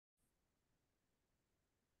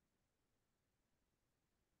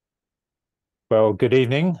Well, good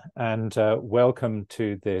evening and welcome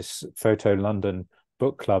to this Photo London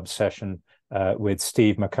Book Club session with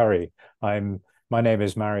Steve McCurry. My name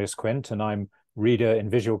is Marius Kwint and I'm reader in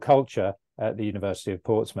visual culture at the University of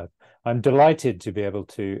Portsmouth. I'm delighted to be able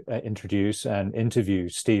to introduce and interview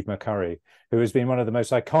Steve McCurry, who has been one of the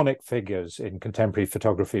most iconic figures in contemporary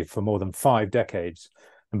photography for more than 5 decades.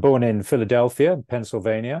 And born in Philadelphia,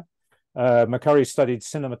 Pennsylvania, McCurry studied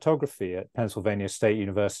cinematography at Pennsylvania State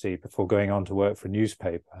University before going on to work for a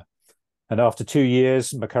newspaper. And after 2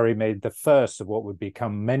 years, McCurry made the first of what would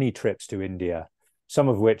become many trips to India, some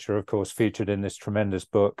of which are, of course, featured in this tremendous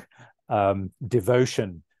book,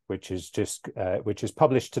 Devotion, which is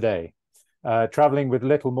published today. Traveling with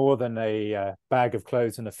little more than a bag of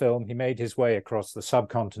clothes and a film, he made his way across the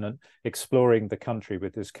subcontinent, exploring the country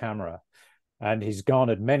with his camera. And he's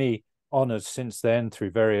garnered many honors since then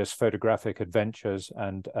through various photographic adventures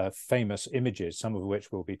and famous images, some of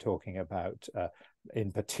which we'll be talking about,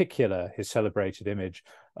 in particular his celebrated image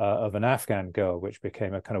of an Afghan girl, which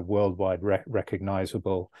became a kind of worldwide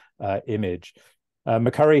recognizable image.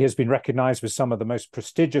 McCurry has been recognized with some of the most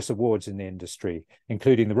prestigious awards in the industry,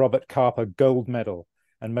 including the Robert Capa Gold Medal,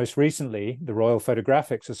 and most recently, the Royal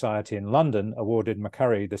Photographic Society in London awarded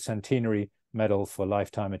McCurry the Centenary Medal for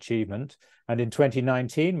Lifetime Achievement. And in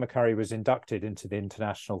 2019, McCurry was inducted into the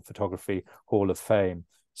International Photography Hall of Fame.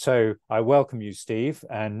 So I welcome you, Steve,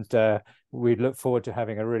 and we look forward to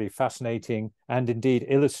having a really fascinating and indeed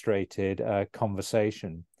illustrated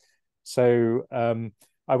conversation. So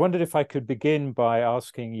I wondered if I could begin by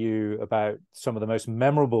asking you about some of the most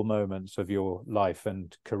memorable moments of your life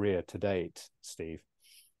and career to date, Steve.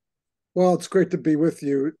 Well, it's great to be with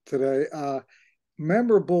you today.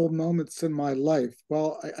 Memorable moments in my life.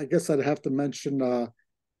 Well, I guess I'd have to mention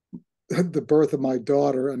the birth of my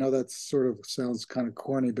daughter. I know that sort of sounds kind of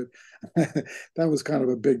corny, but that was kind of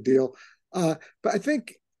a big deal. But I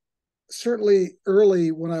think certainly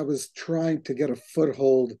early when I was trying to get a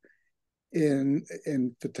foothold in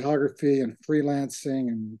photography and freelancing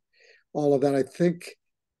and all of that, I think,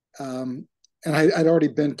 and I'd already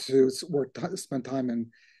been to spend time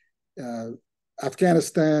in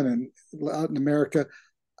Afghanistan and Latin America.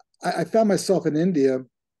 I found myself in India,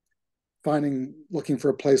 looking for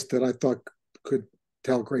a place that I thought could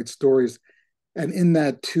tell great stories. And in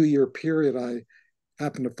that 2-year period, I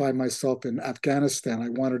happened to find myself in Afghanistan. I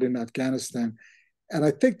wandered in Afghanistan. And I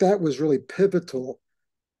think that was really pivotal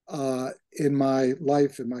in my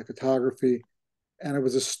life, in my photography. And it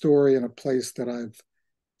was a story and a place that I've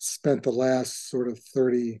spent the last sort of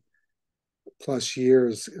 30 plus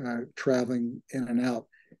years traveling in and out.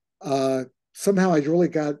 Somehow I really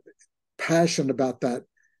got passionate about that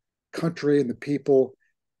country and the people.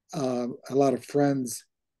 A lot of friends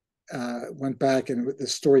went back, and the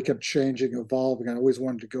story kept changing, evolving. I always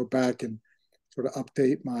wanted to go back and sort of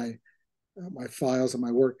update my files and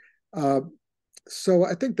my work. So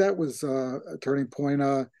I think that was a turning point.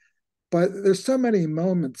 But there's so many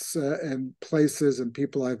moments and places and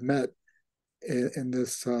people I've met in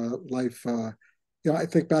this life. I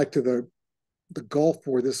think back to the Gulf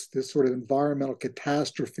War, this sort of environmental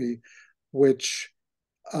catastrophe, which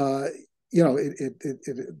the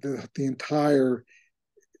entire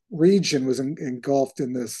region was engulfed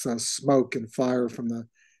in this smoke and fire from the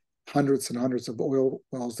hundreds and hundreds of oil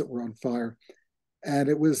wells that were on fire, and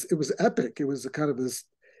it was epic. It was a kind of this.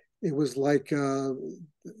 It was like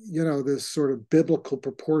this sort of biblical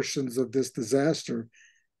proportions of this disaster.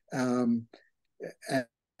 And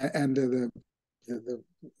the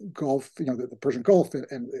Gulf, the Persian Gulf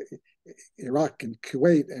and Iraq and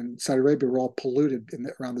Kuwait and Saudi Arabia were all polluted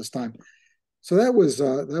around this time. So that was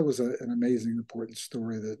an amazing, important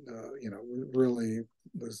story that really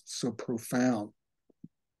was so profound.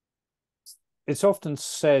 It's often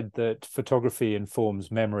said that photography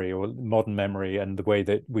informs memory, or modern memory, and the way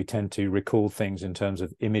that we tend to recall things in terms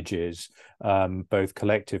of images, both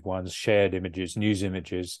collective ones, shared images, news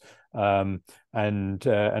images, and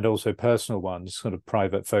also personal ones, sort of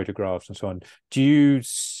private photographs and so on. Do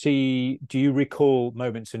you recall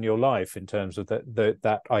moments in your life in terms of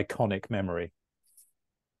that iconic memory?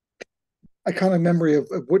 Iconic memory of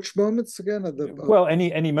which moments again? Well,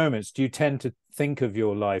 any moments. Do you tend to think of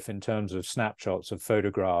your life in terms of snapshots of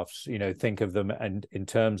photographs? Think of them and in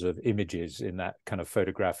terms of images in that kind of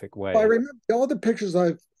photographic way. I remember all the pictures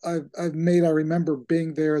I've made. I remember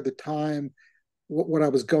being there at the time, what I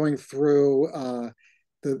was going through,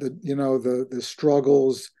 the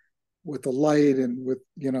struggles with the light and with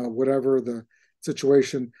whatever the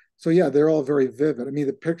situation. So yeah, they're all very vivid. I mean,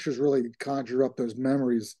 the pictures really conjure up those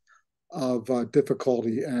memories of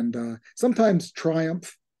difficulty and sometimes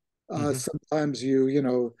triumph. Sometimes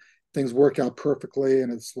you things work out perfectly,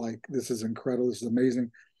 and it's like, this is incredible, this is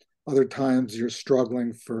amazing. Other times you're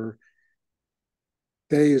struggling for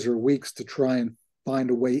days or weeks to try and find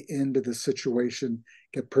a way into the situation,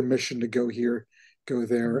 get permission to go here, go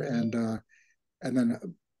there, and then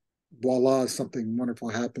voila, something wonderful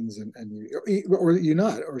happens, and you, or you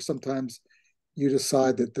not, or sometimes you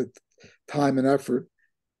decide that the time and effort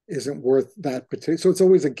isn't worth that particular. So it's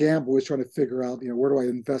always a gamble. Is trying to figure out, where do I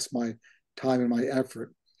invest my time and my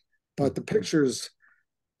effort. But the pictures,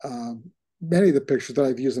 many of the pictures that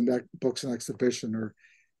I've used in that books and exhibition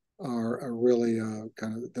are really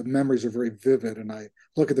kind of, the memories are very vivid. And I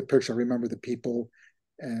look at the picture, I remember the people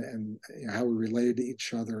and how we related to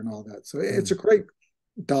each other and all that. So it's a great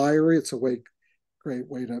diary. It's a great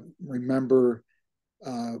way to remember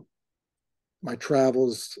my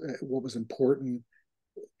travels, what was important,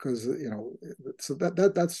 because so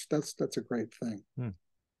that's a great thing.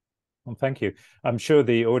 Well, thank you. I'm sure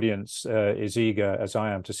the audience is eager, as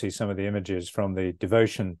I am, to see some of the images from the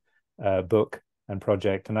Devotion book and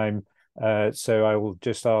project. And so I will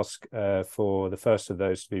just ask for the first of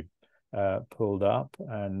those to be pulled up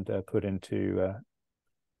and put into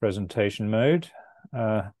presentation mode.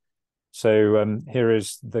 So here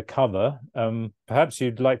is the cover. Perhaps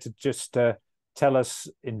you'd like to just tell us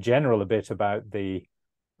in general a bit about the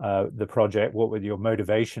project. What were your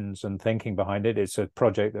motivations and thinking behind it? It's a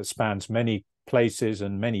project that spans many places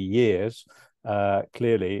and many years,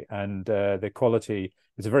 clearly, and the quality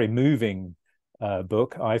is a very moving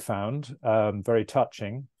book, I found, very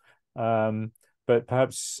touching. But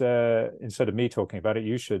perhaps instead of me talking about it,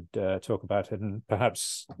 you should talk about it, and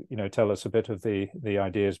perhaps tell us a bit of the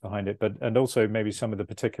ideas behind it, and also maybe some of the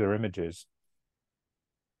particular images.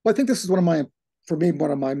 Well, I think this is for me, one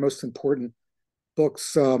of my most important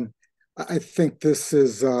books. I think this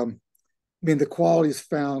is, the qualities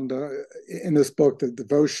found in this book, the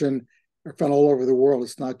devotion, are found all over the world.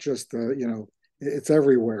 It's not just it's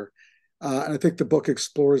everywhere. And I think the book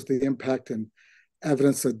explores the impact and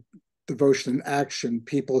evidence of devotion in action.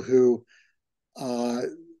 People who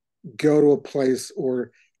go to a place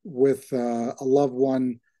or with a loved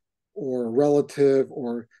one or a relative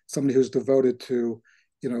or somebody who's devoted to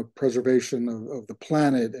preservation of the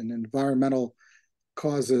planet and environmental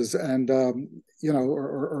causes, and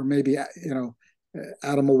or maybe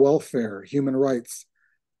animal welfare, human rights.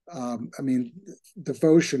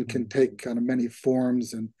 Devotion can take kind of many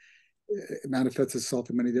forms, and it manifests itself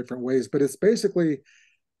in many different ways. But it's basically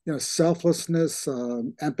selflessness,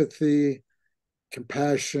 empathy,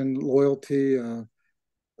 compassion, loyalty.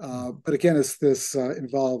 But again, it's this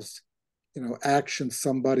involves action.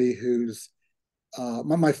 Somebody who's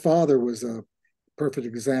my father was a perfect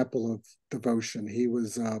example of devotion. He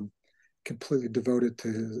was completely devoted to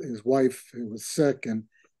his wife, who was sick, and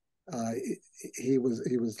he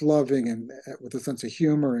was loving and with a sense of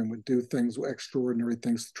humor, and would do extraordinary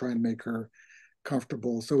things to try and make her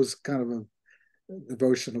comfortable. So it was kind of a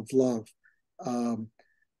devotion of love.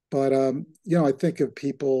 But I think of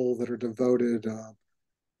people that are devoted.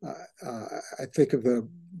 I think of the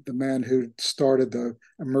man who started the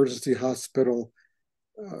emergency hospital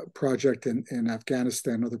project in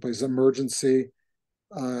Afghanistan, other places, emergency.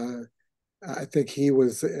 I think he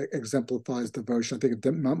exemplifies devotion. I think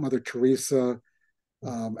of Mother Teresa.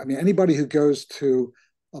 Anybody who goes to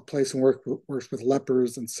a place and works with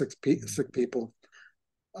lepers and sick people,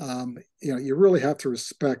 you really have to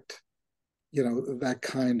respect, that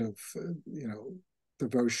kind of,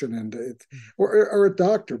 devotion. And or a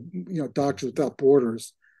doctor, Doctors Without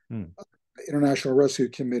Borders, International Rescue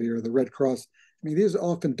Committee, or the Red Cross. These are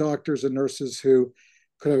often doctors and nurses who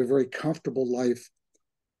could have a very comfortable life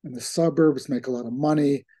in the suburbs, make a lot of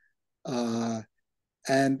money, but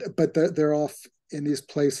they're off in these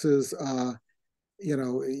places,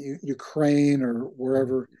 Ukraine or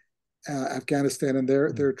wherever, Afghanistan, and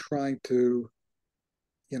they're trying to,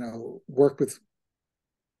 work with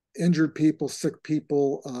injured people, sick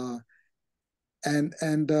people, and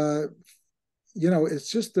it's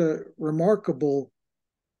just a remarkable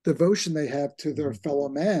devotion they have to their fellow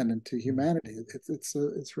man and to humanity.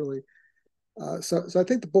 It's really so I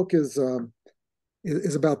think the book is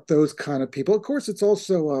about those kind of people. Of course, it's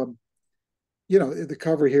also the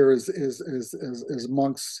cover here is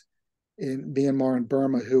monks in Myanmar and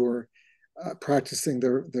Burma who are practicing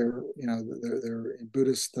their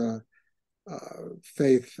Buddhist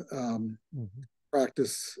faith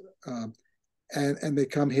practice, and they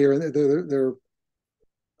come here and they're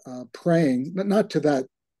praying, not to that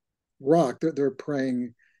rock. They're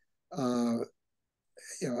praying,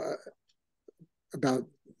 about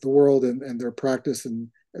the world and their practice, and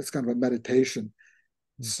it's kind of a meditation.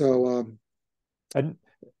 So, and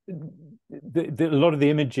a lot of the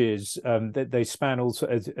images that they span also,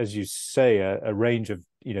 as you say, a range of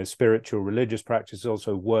spiritual, religious practices,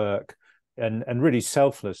 also work, and really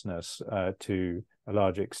selflessness to a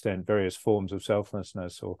large extent, various forms of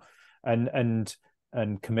selflessness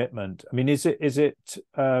and commitment. I mean, is it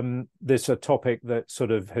this a topic that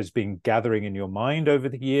sort of has been gathering in your mind over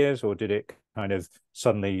the years, or did it kind of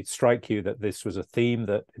suddenly strike you that this was a theme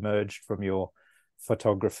that emerged from your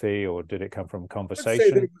photography, or did it come from conversation? I'd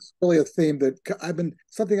say that it was really a theme that I've been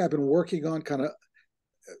working on kind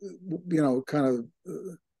of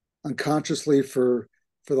unconsciously for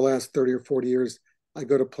the last 30 or 40 years. I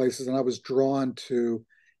go to places and I was drawn to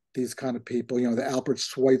these kind of people, the Albert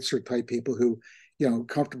Schweitzer type people who,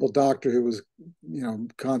 comfortable doctor who was,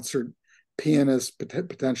 concert pianist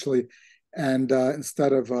potentially. And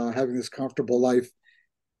instead of having this comfortable life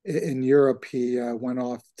in Europe, he went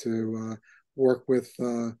off to work with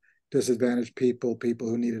disadvantaged people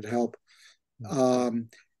who needed help.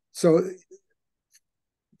 So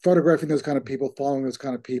photographing those kind of people, following those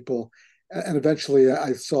kind of people. And eventually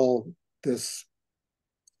I saw this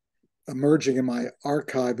emerging in my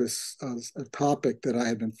archive as a topic that I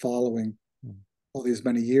had been following all these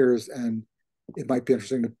many years. And it might be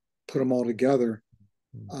interesting to put them all together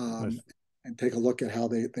and take a look at how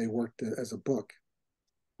they worked as a book.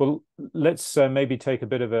 Well, let's maybe take a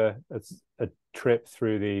bit of a trip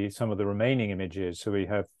through some of the remaining images. So we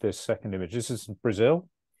have this second image. This is Brazil.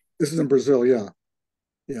 This is in Brazil, yeah.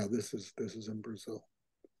 This is in Brazil.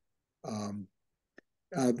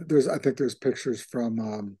 I think there's pictures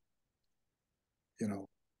from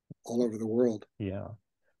all over the world. Yeah.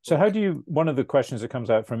 So how do you? One of the questions that comes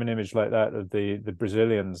out from an image like that of the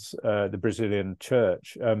Brazilians, the Brazilian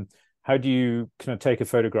church. How do you kind of take a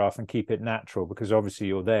photograph and keep it natural? Because obviously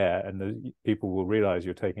you're there, and the people will realize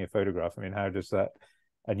you're taking a photograph. I mean, how does that?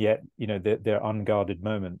 And yet, they're unguarded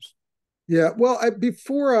moments. Yeah. Well,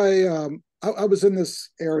 before I was in this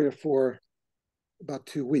area for about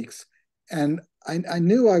 2 weeks, and I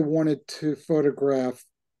knew I wanted to photograph,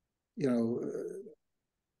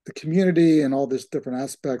 the community and all these different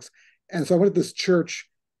aspects. And so I went to this church,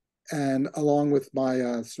 and along with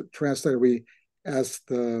my translator, we asked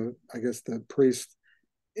the priest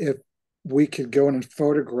if we could go in and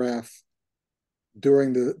photograph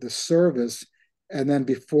during the service. And then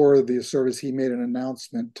before the service, he made an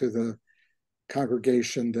announcement to the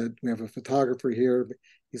congregation that we have a photographer here.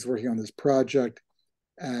 He's working on this project,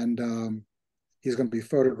 and he's going to be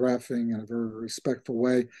photographing in a very respectful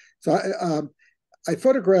way. So I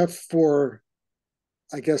photographed for,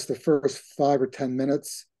 I guess, the first 5 or 10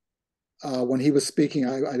 minutes. When he was speaking,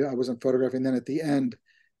 I wasn't photographing. Then at the end,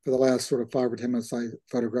 for the last sort of 5 or 10 minutes, I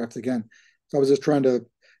photographed again. So I was just trying to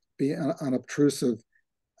be unobtrusive.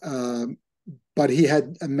 But he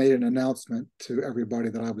had made an announcement to everybody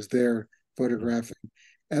that I was there photographing.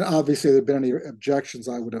 And obviously, if there had been any objections,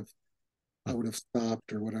 I would have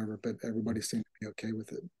stopped or whatever. But everybody seemed to be okay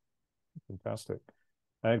with it. Fantastic.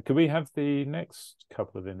 Could we have the next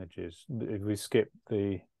couple of images? If we skip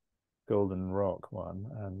the Golden Rock one,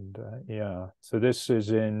 and so this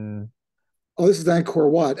is in. Oh, this is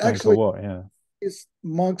Angkor Wat. Actually, Angkor Wat, yeah. These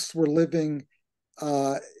monks were living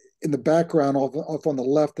in the background, off on the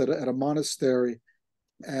left, at a monastery,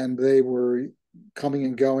 and they were coming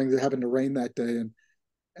and going. They happened to rain that day,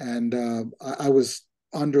 and I was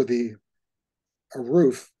under a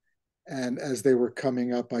roof. And as they were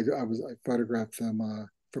coming up, I photographed them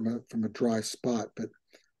from a dry spot. But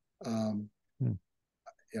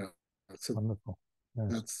it's wonderful.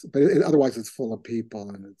 Yes. Otherwise it's full of people,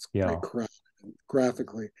 and it's great crowd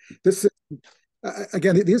graphically. This is,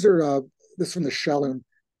 again, these are this is from the Shaolin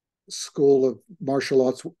School of martial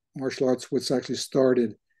arts, which actually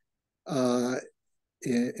started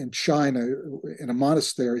in China in a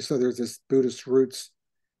monastery. So there's this Buddhist roots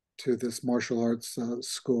to this martial arts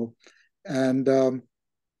school. And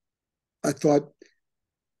I thought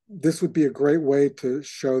this would be a great way to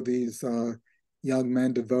show these young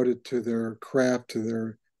men devoted to their craft, to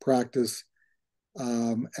their practice.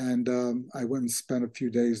 I went and spent a few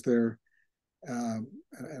days there. And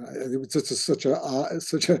it was just such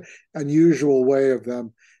an unusual way of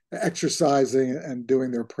them exercising and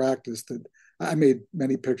doing their practice that I made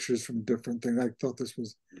many pictures from different things. I thought this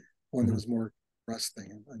was one that was more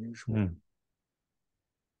interesting and unusual.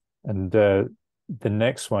 And the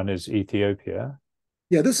next one is Ethiopia.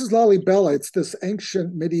 Yeah, this is Lalibela. It's this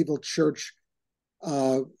ancient medieval church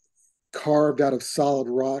carved out of solid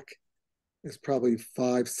rock. It's probably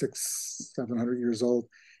 500, 600, 700 years old.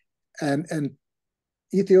 And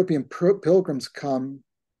Ethiopian pilgrims come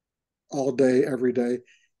all day, every day,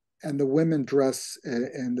 and the women dress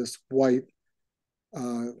in this white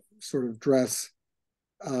uh, sort of dress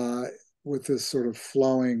uh, with this sort of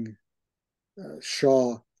flowing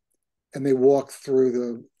shawl, and they walk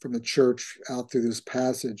through from the church out through this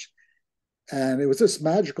passage, and it was this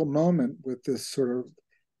magical moment with this sort of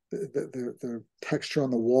the texture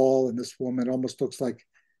on the wall, and this woman almost looks like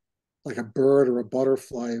a bird or a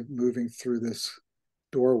butterfly moving through this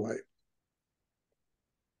doorway.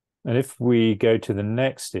 And if we go to the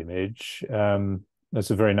next image,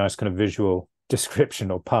 that's a very nice kind of visual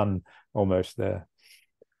description or pun almost there.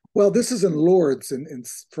 Well, this is in Lourdes in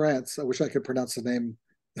France. I wish I could pronounce the name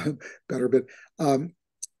better, but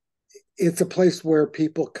it's a place where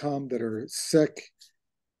people come that are sick,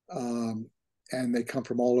 um, and they come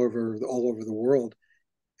from all over the world.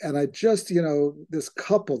 And I just,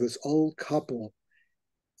 this old couple,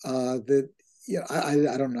 that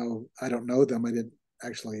I don't know them. I didn't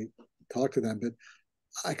actually talk to them, but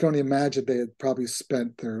I can only imagine they had probably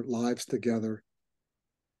spent their lives together,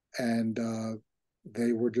 and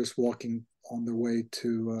they were just walking on their way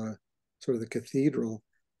to sort of the cathedral,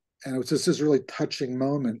 and it was just this really touching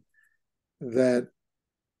moment that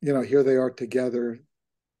here they are together,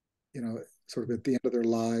 sort of at the end of their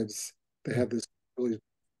lives. They have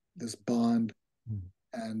this bond,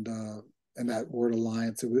 and that word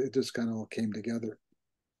alliance. It just kind of all came together.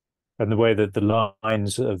 And the way that the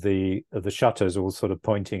lines of the shutters all sort of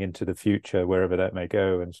pointing into the future, wherever that may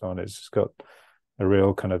go, and so on. It's got a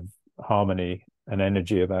real kind of harmony and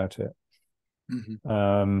energy about it.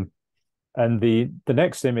 Mm-hmm. And the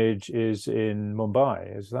next image is in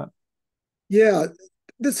Mumbai, is that? Yeah,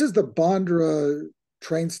 this is the Bandra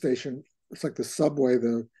train station. It's like the subway,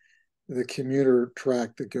 the commuter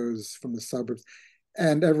track that goes from the suburbs.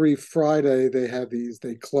 And every Friday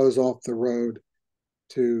they close off the road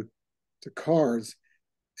to cars,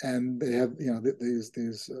 and they have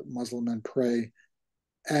these Muslim men pray,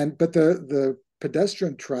 but the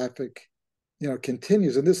pedestrian traffic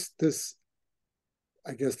continues. And this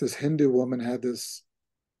I guess this Hindu woman had this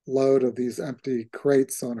load of these empty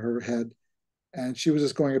crates on her head, and she was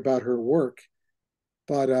just going about her work.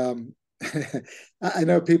 But I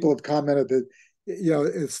know people have commented that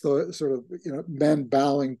it's the sort of men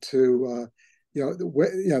bowing to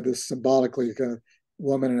this symbolically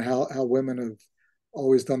woman, and how women have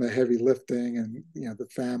always done the heavy lifting, and the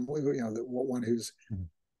family, the one who's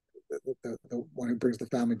the one who brings the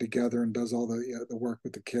family together and does all the work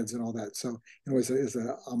with the kids and all that. So it's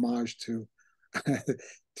a homage to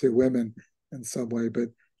to women in some way. But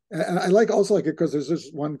and I also like it because there's this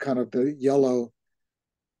one kind of the yellow,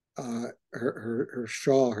 her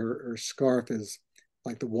shawl, her scarf is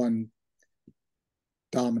like the one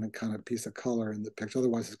dominant kind of piece of color in the picture.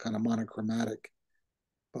 Otherwise, it's kind of monochromatic.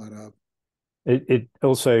 But it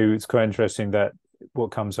also, it's quite interesting that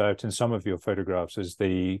what comes out in some of your photographs is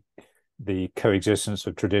the coexistence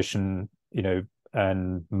of tradition,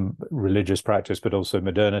 and religious practice, but also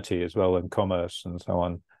modernity as well, and commerce and so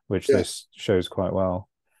on, which this shows quite well.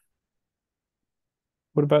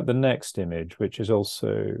 What about the next image, which is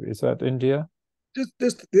that India?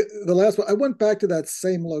 Just the last one. I went back to that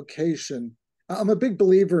same location. I'm a big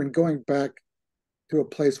believer in going back to a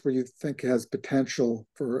place where you think has potential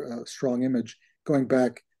for a strong image, going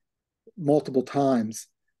back multiple times.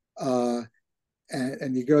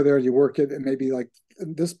 And you go there, you work it, and maybe like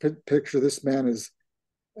in this picture, this man is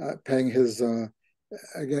paying his,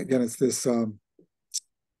 again, it's this,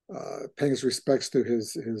 paying his respects to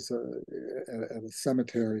his at a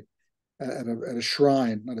cemetery, at a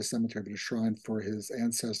shrine, not a cemetery, but a shrine for his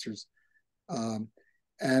ancestors.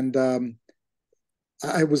 And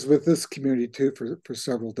I was with this community too for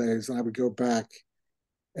several days, and I would go back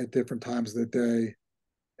at different times of the day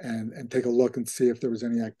and take a look and see if there was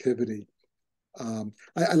any activity.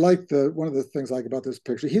 I like one of the things I like about this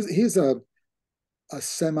picture. He's a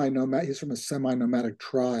semi-nomad. He's from a semi-nomadic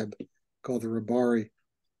tribe called the Rabari,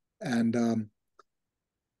 and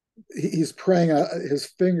he's praying. His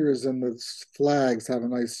fingers and the flags have a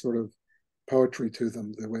nice sort of poetry to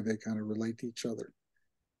them, the way they kind of relate to each other.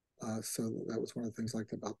 So that was one of the things I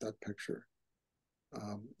liked about that picture.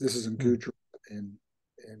 This is in Gujarat in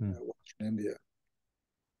Western India.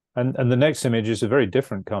 And the next image is a very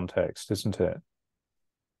different context, isn't it?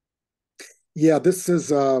 Yeah, this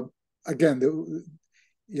is again,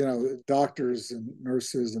 doctors and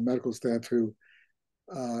nurses and medical staff who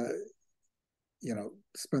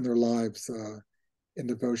spend their lives in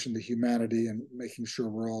devotion to humanity and making sure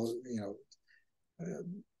we're all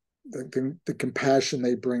the compassion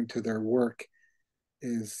they bring to their work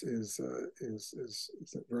is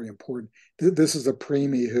very important. This is a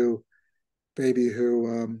preemie baby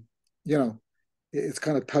who it's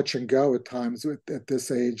kind of touch and go at times at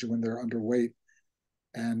this age when they're underweight.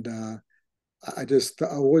 And I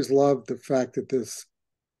always loved the fact that this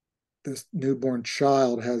newborn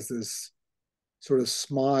child has this sort of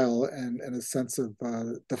smile and a sense of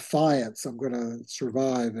defiance. I'm going to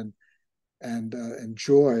survive and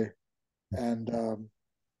joy and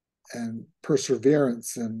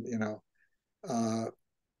perseverance, and in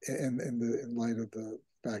light of the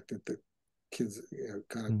fact that the kids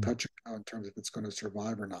kind of touching out in terms of it's going to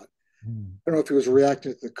survive or not. I don't know if he was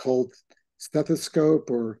reacting to the cold stethoscope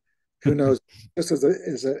or who knows. Just as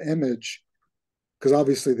an image, because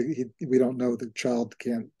obviously we don't know, the child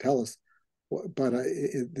can't tell us, but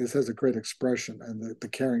this has a great expression, and the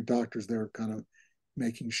caring doctors there are kind of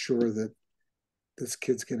making sure that this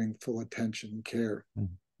kid's getting full attention and care.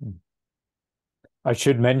 I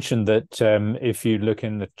should mention that if you look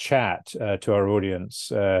in the chat to our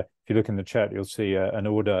audience, if you look in the chat, you'll see an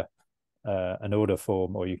order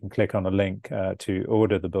form, or you can click on a link to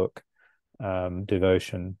order the book,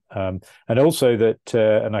 Devotion. And also that,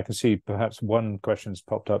 and I can see perhaps one question's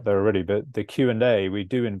popped up there already, but the Q&A, we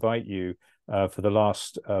do invite you for the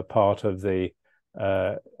last part of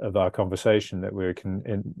our conversation that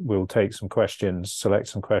we'll take some questions, select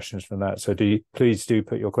some questions from that. So please do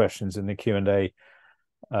put your questions in the Q&A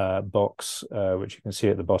box, which you can see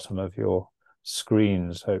at the bottom of your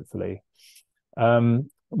screens, hopefully.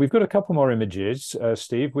 We've got a couple more images,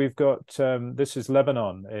 Steve. We've got, this is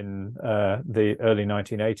Lebanon in the early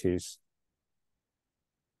 1980s.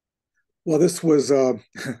 Well, this was a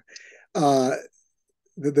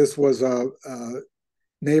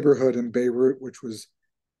neighborhood in Beirut, which was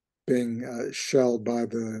being shelled by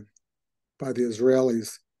the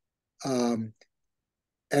Israelis, and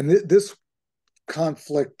this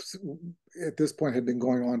conflict at this point had been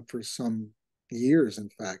going on for some years, in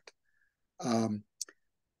fact.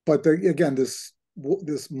 But again, this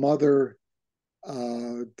mother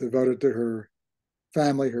devoted to her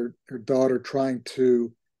family, her daughter, trying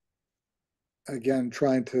to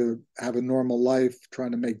have a normal life,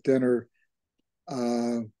 trying to make dinner,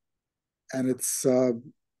 and it's the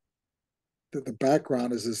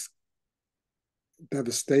background is this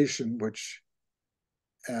devastation, which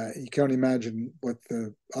you can only imagine what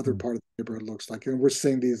the other part of the neighborhood looks like. And we're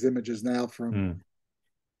seeing these images now from,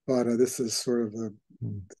 but this is sort of the,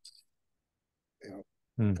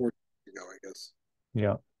 40 years ago, I guess.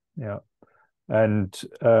 Yeah. And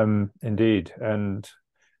indeed. And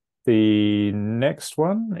the next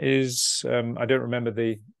one is, I don't remember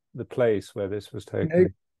the place where this was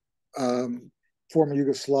taken. Former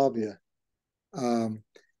Yugoslavia.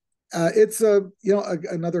 It's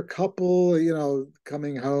another couple,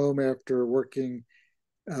 coming home after working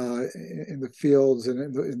in the fields and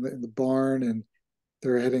in the barn, and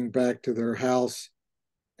they're heading back to their house.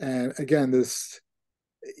 And again, this,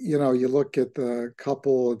 you look at the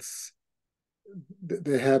couple,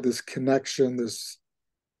 they have this connection,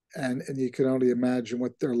 and you can only imagine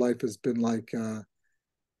what their life has been like.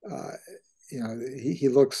 He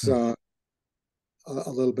looks a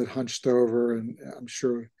little bit hunched over, and I'm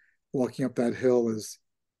sure walking up that hill is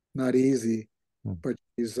not easy, but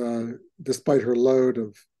she's despite her load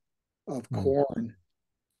of corn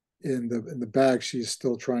in the bag, she's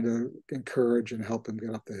still trying to encourage and help him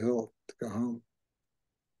get up the hill to go home.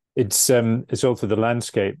 It's also the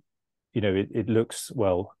landscape. It looks,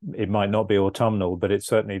 well, it might not be autumnal, but it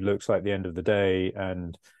certainly looks like the end of the day,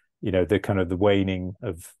 and the kind of the waning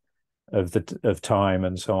of time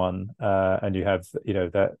and so on, and you have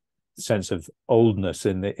that sense of oldness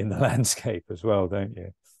in the landscape as well, don't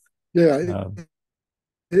you? Yeah,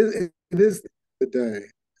 it is the day,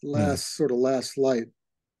 sort of last light.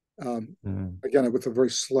 Again, with a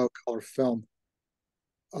very slow color film.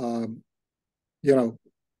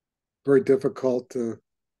 Very difficult to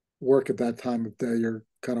work at that time of day. You're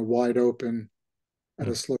kind of wide open at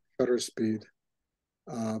a slow shutter speed.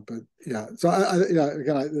 But yeah, so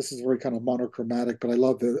again, this is very kind of monochromatic, but I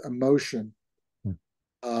love the emotion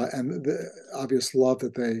and the obvious love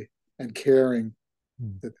and caring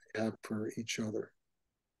that they have for each other.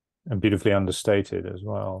 And beautifully understated as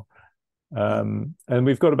well. And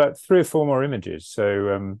we've got about 3 or 4 more images.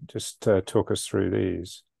 So just talk us through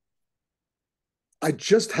these. I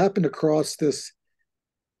just happened across this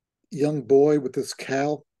young boy with this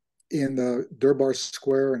cow in the Durbar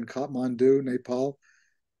Square in Kathmandu, Nepal.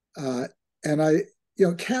 And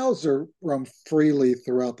cows roam freely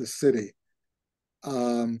throughout the city.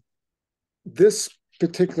 This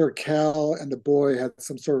particular cow and the boy had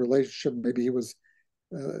some sort of relationship. Maybe he was,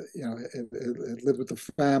 it lived with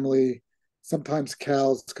the family. Sometimes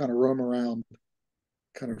cows kind of roam around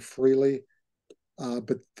kind of freely,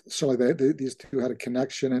 but certainly these two had a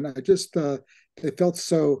connection, and I just they felt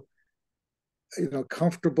so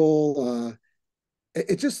comfortable.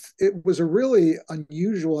 It was a really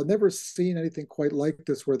unusual. I've never seen anything quite like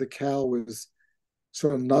this, where the cow was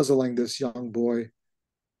sort of nuzzling this young boy,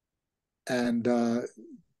 and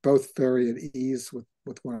both very at ease with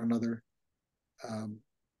one another. Um,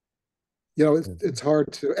 it's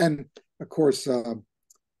hard to, and of course, uh,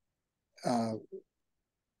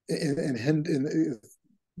 in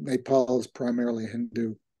Nepal is primarily a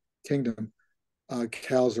Hindu kingdom.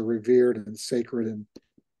 Cows are revered and sacred, and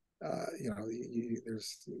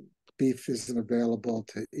there's beef isn't available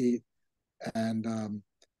to eat, and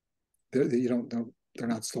you don't know, they're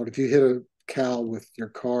not slaughtered. If you hit a cow with your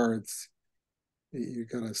car, you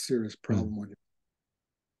got a serious problem on you.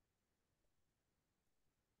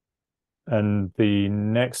 And the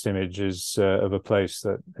next image is of a place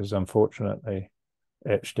that is unfortunately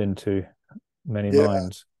etched into many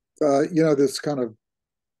minds. This kind of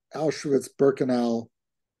Auschwitz-Birkenau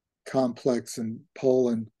complex in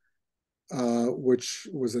Poland, which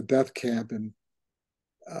was a death camp, and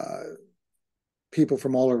people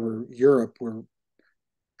from all over Europe were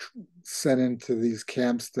sent into these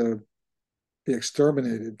camps to be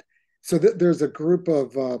exterminated. So there's a group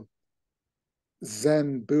of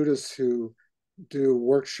Zen Buddhists who do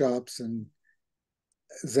workshops and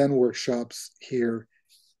Zen workshops here,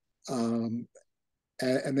 and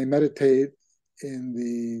they meditate in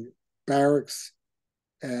the barracks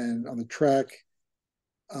and on the track,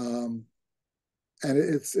 and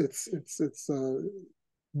it's a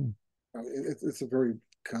very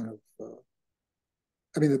kind of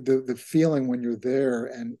the feeling when you're there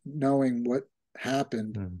and knowing what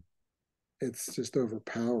happened, it's just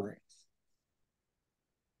overpowering.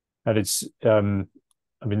 And it's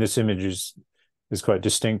this image is quite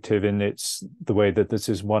distinctive in the way that this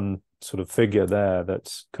is one sort of figure there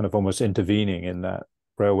that's kind of almost intervening in that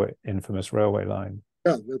infamous railway line.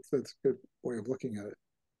 Yeah, that's a good way of looking at it.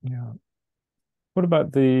 Yeah. What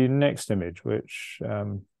about the next image, which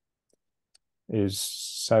is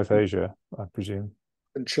South Asia, I presume?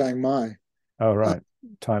 In Chiang Mai. Oh, right.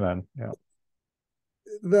 Thailand, yeah.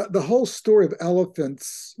 The whole story of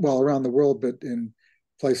elephants, well, around the world, but in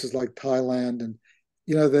places like Thailand, and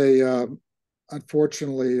they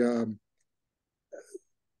unfortunately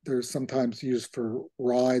they're sometimes used for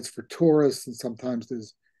rides for tourists, and sometimes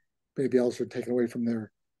there's baby elephants are taken away from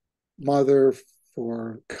their mother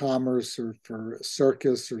for commerce or for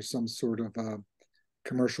circus or some sort of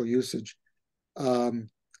commercial usage. I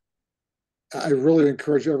really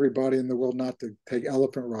encourage everybody in the world not to take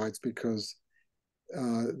elephant rides, because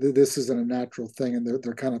this isn't a natural thing, and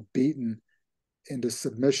they're kind of beaten into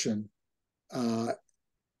submission. But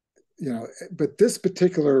this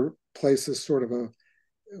particular place is sort of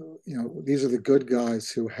these are the good guys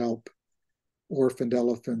who help orphaned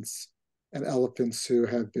elephants and elephants who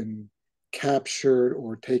have been captured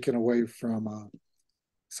or taken away from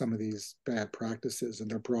some of these bad practices, and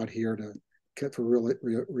they're brought here for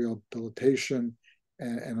rehabilitation,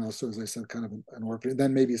 and also, as I said, kind of an orphan.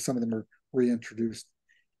 Then maybe some of them are reintroduced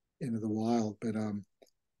into the wild. But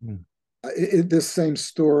this same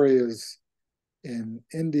story is in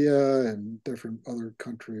India and different other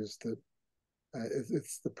countries. That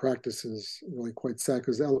the practice is really quite sad,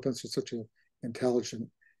 because elephants are such an intelligent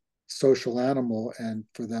social animal, and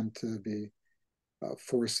for them to be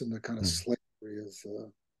forced into kind of slavery is a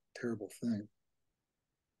terrible thing.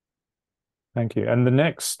 Thank you. And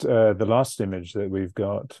the last image that we've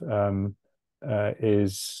got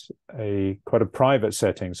is quite a private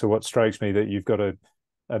setting. So what strikes me that you've got a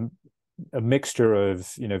mixture of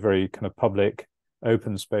very kind of public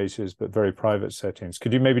open spaces, but very private settings.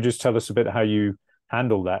 Could you maybe just tell us a bit how you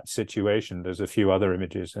handle that situation? There's a few other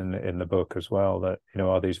images in the book as well that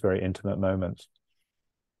are these very intimate moments.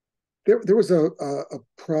 There was a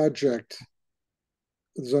project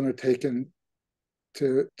that was undertaken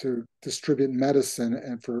to distribute medicine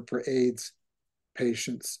and for AIDS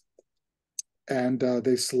patients, and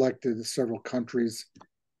they selected several countries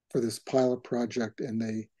for this pilot project, and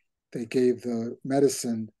they gave the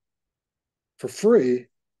medicine for free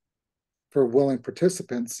for willing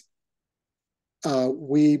participants.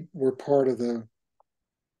 We were part of the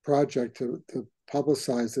project to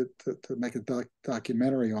publicize it, to make a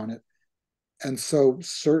documentary on it, and so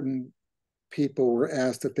certain people were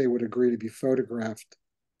asked if they would agree to be photographed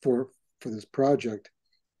for this project.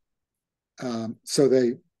 So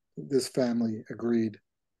this family agreed.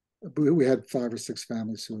 We had 5 or 6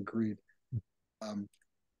 families who agreed,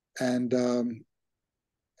 and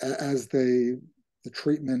as the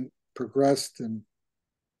treatment progressed and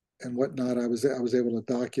whatnot, I was able to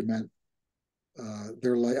document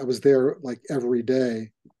their life. I was there like every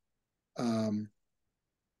day,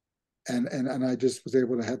 and I just was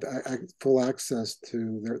able to have full access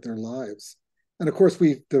to their lives. And of course,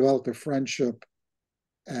 we developed a friendship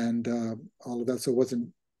and all of that. So it wasn't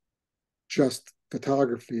just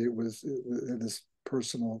photography; it was this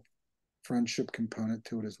personal friendship component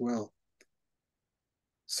to it as well.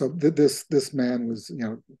 So this man was,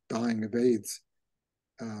 dying of AIDS.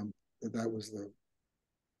 That was the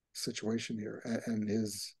situation here, and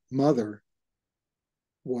his mother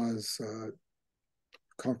was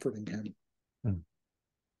comforting him.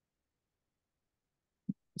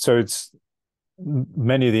 So it's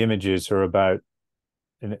many of the images are about,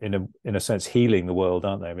 in a sense, healing the world,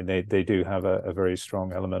 aren't they? I mean, they do have a very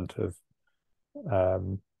strong element of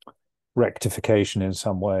rectification in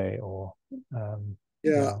some way, or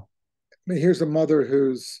yeah. I mean, here's a mother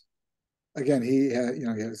who's, again,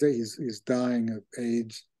 he's dying of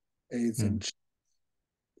AIDS, and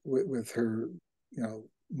with her,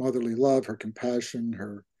 motherly love, her compassion,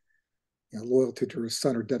 her loyalty to her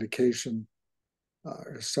son, her dedication,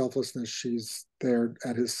 her selflessness. She's there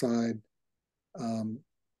at his side,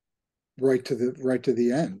 right to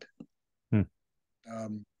the end.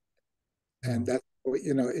 And that,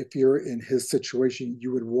 if you're in his situation,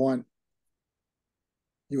 you would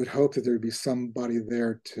hope that there would be somebody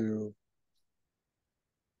there to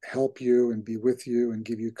help you and be with you and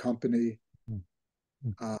give you company,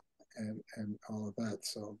 and all of that.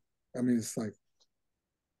 So, I mean, it's like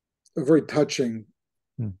a very touching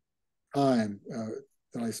time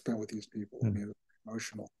that I spent with these people. I mean, it was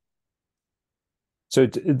emotional. So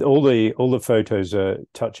all the photos are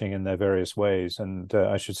touching in their various ways, and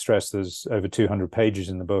I should stress there's over 200 pages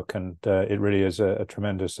in the book, and it really is a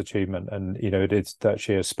tremendous achievement. And it's that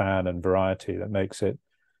sheer span and variety that makes it,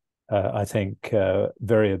 I think,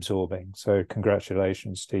 very absorbing. So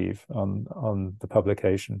congratulations, Steve, on the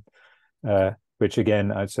publication, which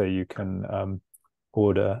again I'd say you can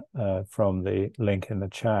order from the link in the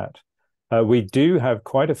chat. We do have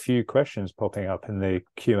quite a few questions popping up in the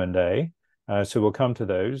Q&A. So we'll come to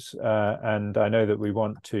those, and I know that we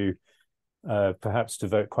want to perhaps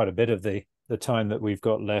devote quite a bit of the time that we've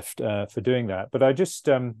got left for doing that. But I just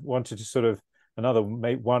wanted to sort of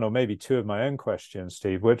one or maybe two of my own questions,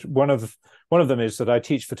 Steve. Which one of them is that I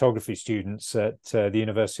teach photography students at the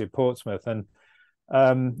University of Portsmouth, and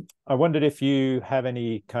I wondered if you have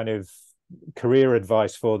any kind of career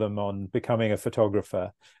advice for them on becoming a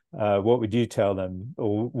photographer. What would you tell them,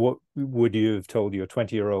 or what would you have told your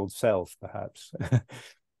 20-year-old self, perhaps?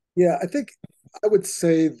 Yeah, I think I would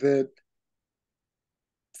say that,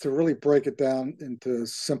 to really break it down into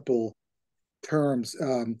simple terms,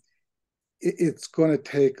 it's going to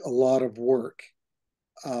take a lot of work,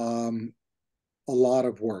 and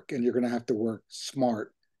you're going to have to work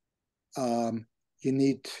smart. You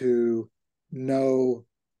need to know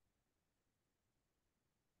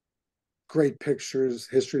great pictures,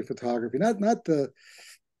 history of photography. I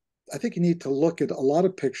think you need to look at a lot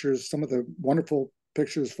of pictures, some of the wonderful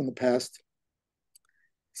pictures from the past,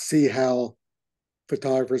 see how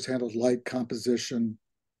photographers handled light composition,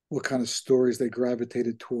 what kind of stories they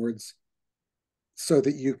gravitated towards, so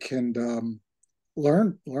that you can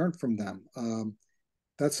learn from them.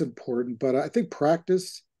 That's important. But I think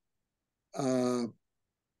practice, that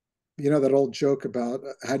old joke about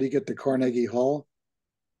how do you get to Carnegie Hall?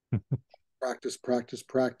 Practice, practice,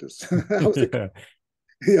 practice. I was the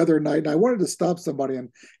other night, and I wanted to stop somebody and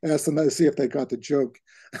ask them to see if they got the joke.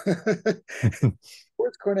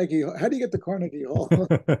 Where's Carnegie Hall? How do you get to Carnegie Hall?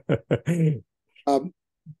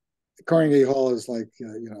 Carnegie Hall is like,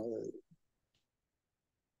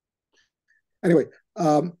 anyway.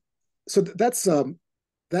 So that's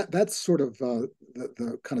sort of the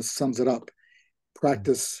kind of sums it up.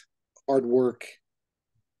 Practice, hard work,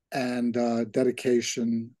 and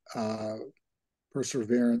dedication,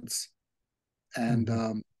 perseverance, and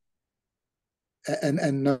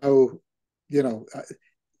know,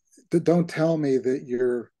 don't tell me that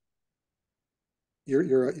you're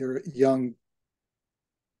a young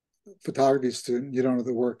photography student, you don't know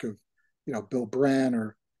the work of Bill Brand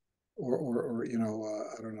or I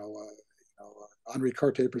don't know, Henri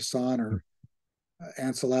Cartier-Bresson or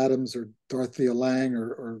Ansel Adams or Dorothea Lange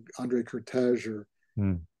or Andre Cortege or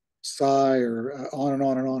Sy or on and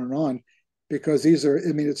on and on and on, because these are,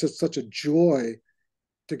 I mean, it's just such a joy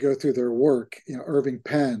to go through their work. Irving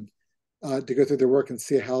Penn, to go through their work and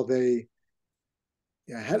see how they,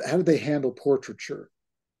 how did they handle portraiture?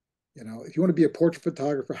 If you want to be a portrait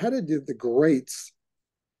photographer, how did the greats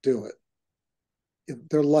do it?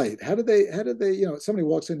 They're light. How did they? Somebody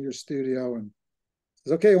walks into your studio and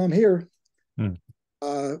says, "Okay, well, I'm here.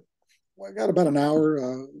 Well, I got about an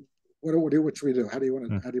hour. What should we do? How do you want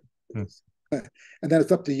to? How do you do this?" And then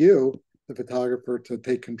it's up to you, the photographer, to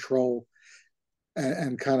take control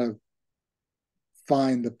and kind of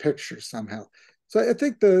find the picture somehow. So I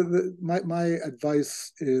think my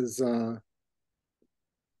advice is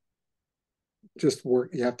just work.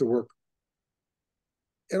 You have to work.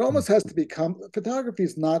 It Mm, almost has to become, photography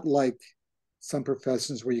is not like some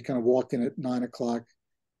professions where you kind of walk in at 9 o'clock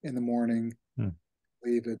in the morning, mm,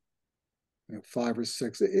 leave at 5 or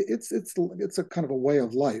 6. It's a kind of a way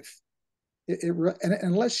of life. And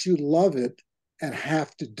unless you love it and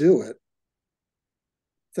have to do it,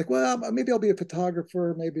 it's like, well, maybe I'll be a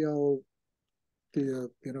photographer, maybe I'll be a I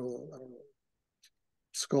don't know,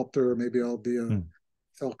 sculptor, maybe I'll be a mm,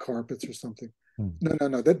 sell carpets or something. mm,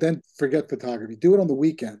 No. Then forget photography. Do it on the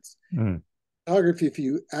weekends. mm. Photography, if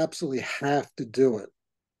you absolutely have to do it,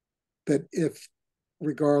 that if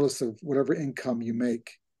regardless of whatever income you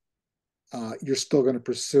make, you're still going to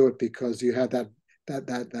pursue it because you have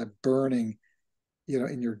that burning,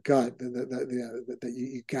 in your gut that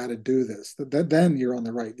you got to do this. Then you're on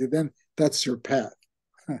the right. Then that's your path.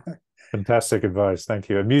 Fantastic advice. Thank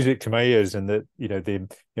you. And music to my ears, and that, the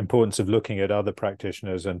importance of looking at other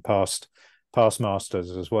practitioners and past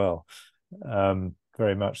masters as well.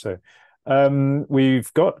 Very much so.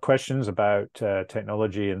 We've got questions about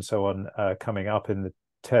technology and so on coming up in the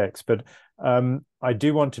text, but I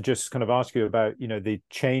do want to just kind of ask you about, the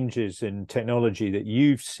changes in technology that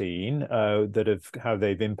you've seen, how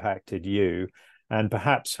they've impacted you, and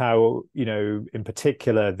perhaps how, in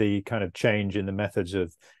particular, the kind of change in the methods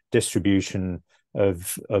of distribution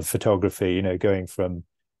of photography, going from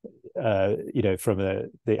from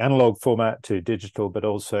the analog format to digital, but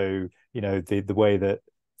also, the way that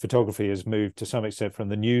photography has moved to some extent from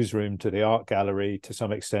the newsroom to the art gallery. To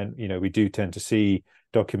some extent, we do tend to see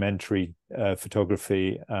documentary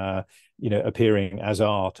photography, appearing as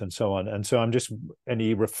art and so on. And so I'm just,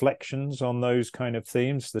 any reflections on those kind of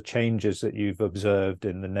themes, the changes that you've observed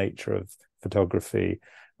in the nature of photography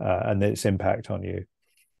and its impact on you?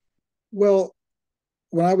 Well,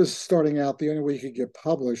 when I was starting out, the only way you could get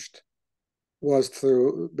published was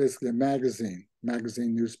through basically a magazine,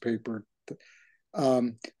 newspaper.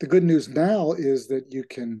 The good news now is that you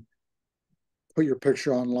can put your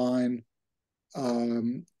picture online,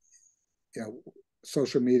 um,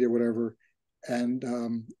 social media, whatever, and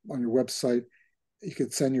on your website, you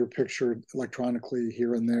could send your picture electronically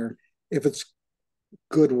here and there. If it's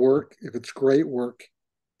good work, if it's great work,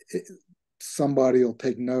 somebody will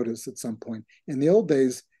take notice at some point. In the old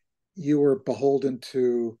days, you were beholden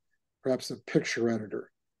to perhaps a picture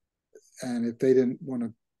editor, and if they didn't want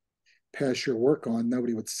to pass your work on,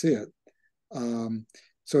 nobody would see it. Um,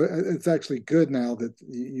 so it's actually good now that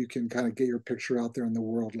you can kind of get your picture out there in the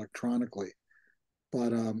world electronically.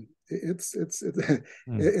 But Mm,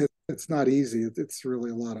 it's not easy. It's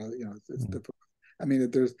really a lot of it's mm, difficult. I mean,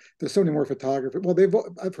 there's so many more photographers. Well,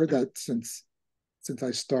 I've heard that since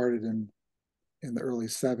I started in the early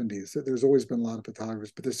 70s. There's always been a lot of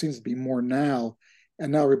photographers, but there seems to be more now.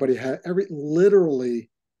 And now literally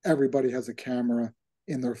everybody has a camera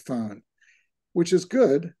in their phone, which is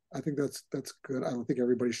good. I think that's good. I don't think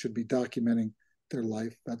everybody should be documenting their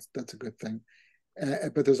life. That's a good thing.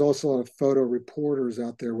 But there's also a lot of photo reporters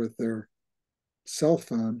out there with their cell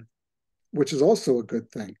phone, which is also a good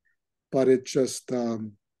thing. But it just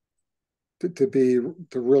to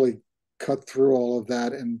really cut through all of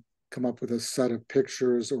that and come up with a set of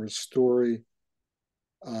pictures or a story,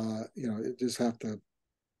 you just have to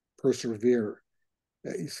persevere,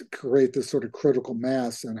 create this sort of critical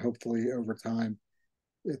mass, and hopefully over time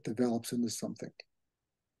it develops into something.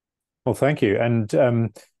 Well, thank you. And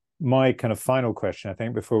my kind of final question, I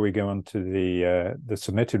think, before we go on to the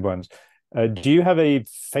submitted ones, do you have a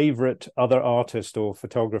favorite other artist or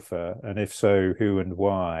photographer, and if so, who and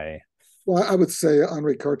why? Well, I would say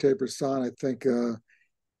Henri Cartier-Bresson. I think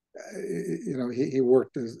he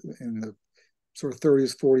worked in the sort of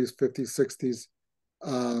 30s, 40s, 50s,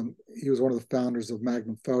 60s. He was one of the founders of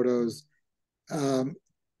Magnum Photos. Um,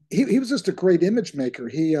 he was just a great image maker.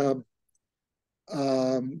 He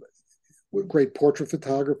great portrait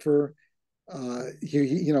photographer.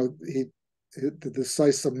 The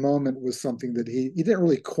decisive moment was something that he didn't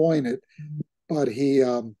really coin it, but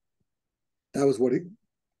that was what he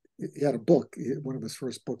had a book. One of his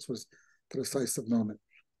first books was The Decisive Moment.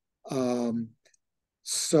 Um,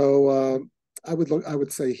 I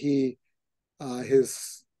would say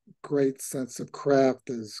his great sense of craft,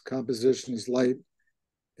 his composition, his light,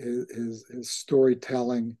 his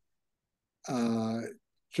storytelling,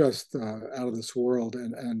 just out of this world,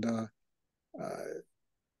 and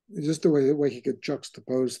just the way he could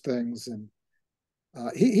juxtapose things, and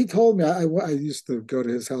He told me I used to go to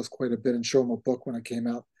his house quite a bit and show him a book when I came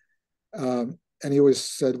out, and he always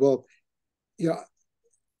said, "Well, you know,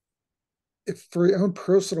 if for your own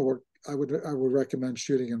personal work, I would recommend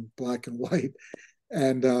shooting in black and white,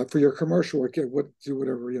 and for your commercial work, do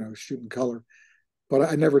whatever shoot in color." But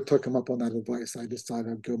I never took him up on that advice. I decided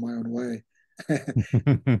I'd go my own way.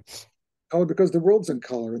 Oh, because the world's in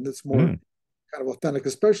color and it's more Mm, kind of authentic,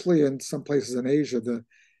 especially in some places in Asia.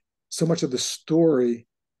 So much of the story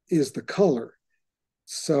is the color.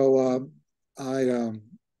 So I,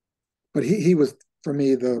 but he was for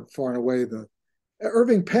me the far and away the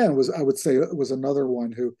Irving Penn was, I would say, was another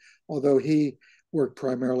one who, although he worked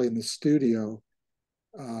primarily in the studio,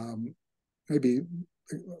 um, maybe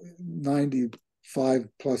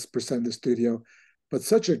 95+% of the studio, but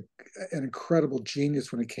such an incredible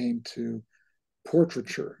genius when it came to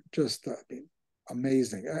portraiture. Just I mean,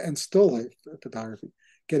 amazing, and still life photography,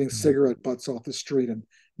 getting mm, cigarette butts off the street and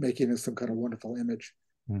making it some kind of wonderful image.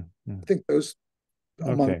 mm, mm. I think those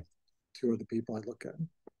among Okay. two of the people I look at.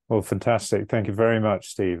 Well, fantastic. Thank you very much,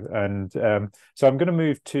 Steve. And so I'm going to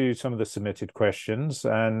move to some of the submitted questions.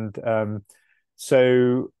 And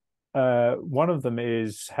so one of them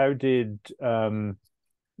is, how did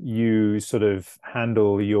you sort of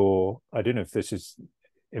handle your, I don't know if this is,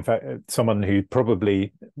 in fact, someone who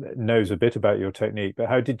probably knows a bit about your technique, but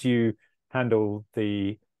how did you handle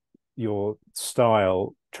your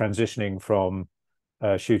style transitioning from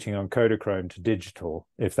shooting on Kodachrome to digital,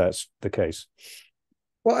 if that's the case?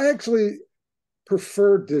 Well, I actually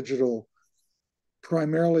prefer digital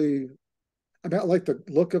primarily. I mean, I like the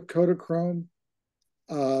look of Kodachrome.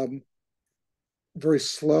 Um, Very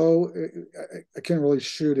slow. I can't really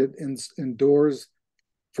shoot it indoors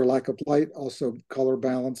for lack of light. Also, color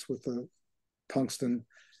balance with the tungsten.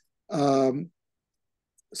 Um,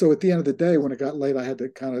 so at the end of the day, when it got late, I had to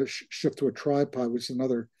kind of shift to a tripod, which is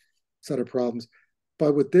another set of problems.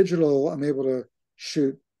 But with digital, I'm able to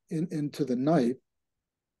shoot into the night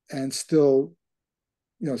and still,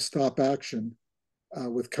 stop action.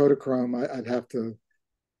 With Kodachrome, I'd have to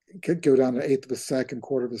go down to eighth of a second,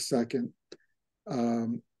 quarter of a second,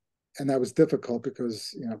 um, and that was difficult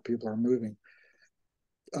because people are moving.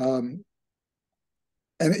 Um,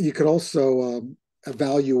 and you could also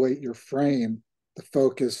evaluate your frame, the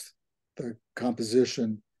focus, the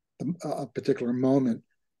composition, a particular moment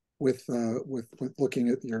with looking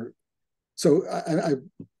at your. So I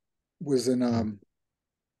was in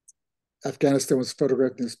Afghanistan, was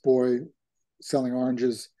photographing this boy selling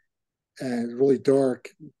oranges, and really dark,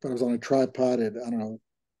 but I was on a tripod at, I don't know,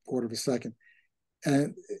 quarter of a second,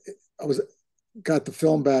 and I was got the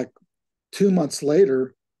film back 2 months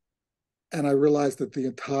later, and I realized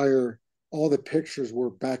that all the pictures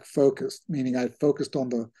were back focused, meaning I focused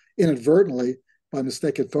on inadvertently, by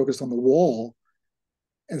mistake, had focused on the wall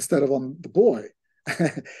instead of on the boy.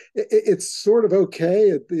 It's sort of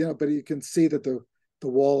okay, but you can see that the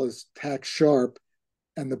wall is tack sharp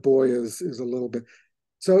and the boy is a little bit.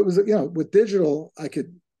 So it was, with digital, I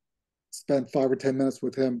could spend 5 or 10 minutes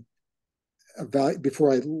with him.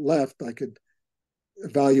 Before I left, I could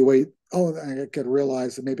evaluate. Oh, I could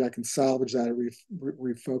realize that maybe I can salvage that and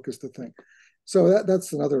refocus the thing. So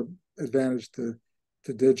that's another advantage to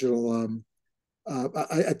digital.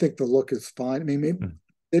 I think the look is fine. I mean,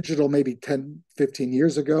 digital maybe 10, 15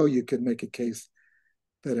 years ago, you could make a case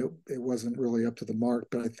that it wasn't really up to the mark,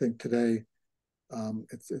 but I think today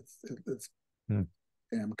it's Mm.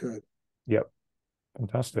 damn good. Yep.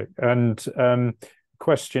 Fantastic. And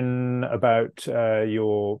question about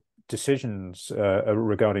your decisions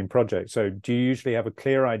regarding projects. So do you usually have a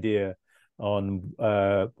clear idea on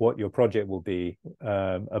what your project will be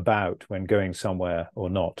about when going somewhere or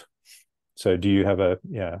not? So do you have a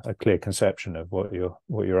clear conception of what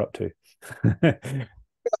you're up to?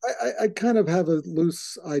 I kind of have a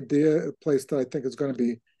loose idea, a place that I think is going to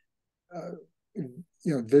be,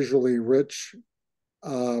 visually rich.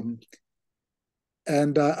 Um,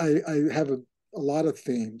 and I have a lot of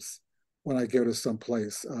themes when I go to some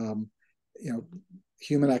place. You know,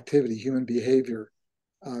 human activity, human behavior,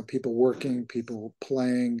 people working, people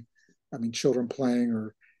playing. I mean, children playing,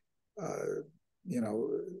 or uh, you know,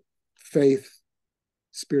 faith,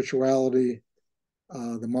 spirituality,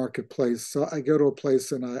 the marketplace. So I go to a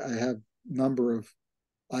place and I have a number of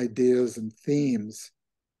ideas and themes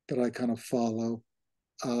that I kind of follow.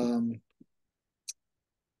 Um,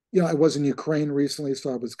 I was in Ukraine recently,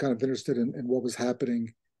 so I was kind of interested in what was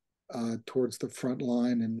happening towards the front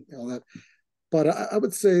line and all that. But I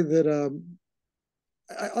would say that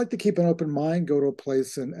I like to keep an open mind, go to a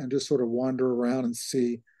place and just sort of wander around and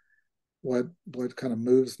see what kind of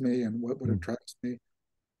moves me and what Mm, attracts me.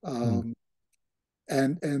 mm, Um,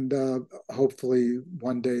 and hopefully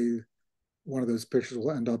one day one of those pictures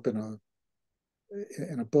will end up in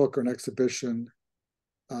a book or an exhibition.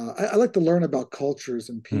 I like to learn about cultures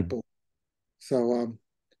and mm, people, so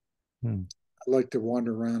mm, I like to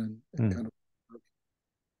wander around and mm. kind of.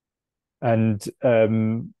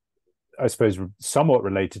 And I suppose somewhat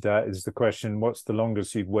related to that is the question, what's the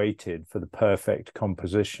longest you've waited for the perfect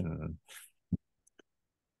composition?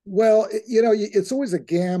 Well, it's always a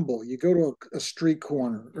gamble. You go to a street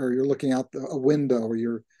corner, or you're looking out a window, or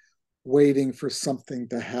you're waiting for something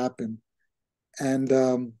to happen, and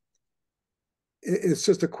it's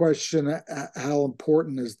just a question: how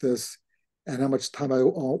important is this, and how much time I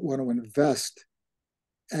want to invest?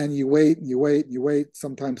 And you wait and you wait and you wait.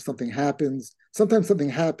 Sometimes something happens. Sometimes something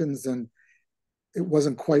happens and it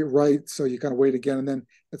wasn't quite right, so you kind of wait again, and then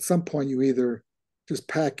at some point you either just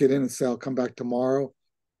pack it in and say, "I'll come back tomorrow,"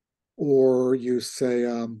 or you say,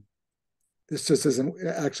 this just isn't,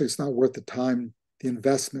 actually, it's not worth the time, the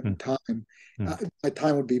investment Mm, and time. mm, My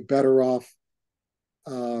time would be better off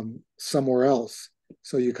somewhere else.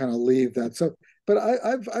 So you kind of leave that. So, but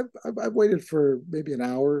I've waited for maybe an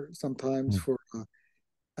hour sometimes mm, for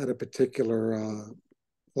at a particular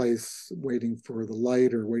place, waiting for the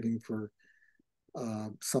light or waiting for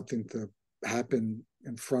something to happen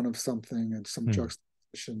in front of something and some mm,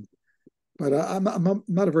 juxtaposition. But I'm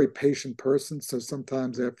not a very patient person, so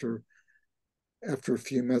sometimes after a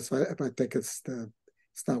few minutes, if I think it's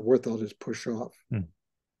not worth it, I'll just push off. mm.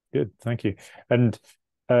 Good, thank you. And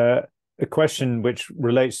uh, a question which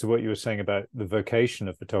relates to what you were saying about the vocation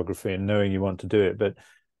of photography and knowing you want to do it, but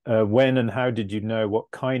when and how did you know what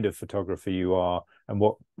kind of photographer you are and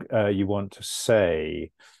what you want to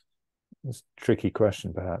say? It's a tricky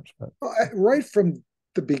question, perhaps, but Right from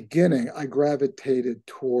the beginning, I gravitated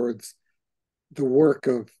towards the work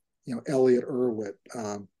of Elliot Erwitt.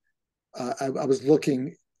 I was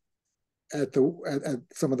looking at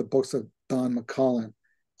some of the books of Don McCullin,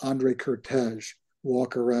 Andre Kertész,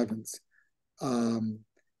 Walker Evans, um,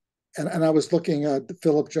 and I was looking at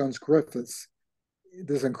Philip Jones Griffiths.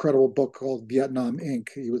 This incredible book called Vietnam Inc.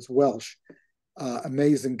 He was Welsh,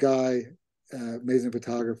 amazing guy, amazing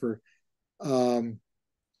photographer, um,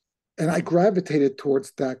 and I gravitated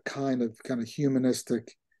towards that kind of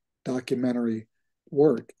humanistic documentary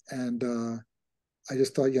work, and I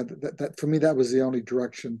just thought, yeah, that for me that was the only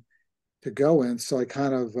direction to go in. So I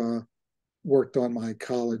kind of worked on my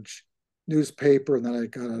college newspaper, and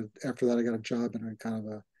then after that I got a job in a kind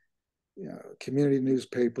of a community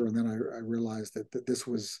newspaper, and then I realized that this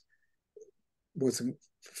wasn't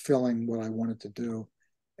fulfilling what I wanted to do,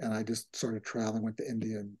 and I just started traveling, went to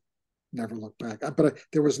India, and never looked back. But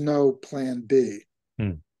there was no plan B.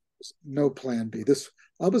 mm, No plan B.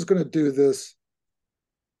 I was going to do this,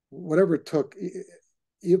 whatever it took.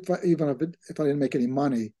 Even if I didn't make any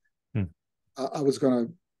money, mm, I was going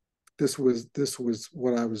to. This was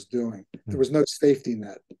what I was doing. There mm, was no safety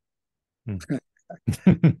net. mm.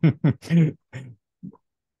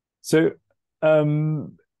 So,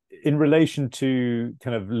 um, in relation to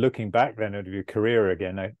kind of looking back then at your career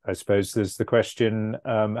again, I suppose there's the question,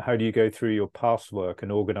 how do you go through your past work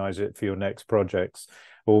and organize it for your next projects?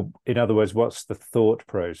 Or in other words, what's the thought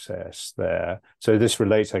process there? So this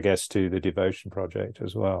relates, I guess, to the Devotion project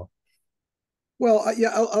as well. Well,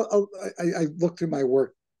 yeah, I look through my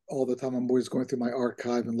work all the time. I'm always going through my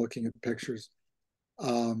archive and looking at pictures,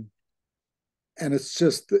 um, and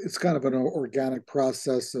it's kind of an organic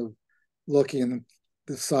process of looking and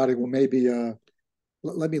deciding, well, maybe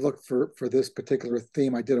let me look for this particular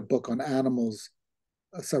theme. I did a book on animals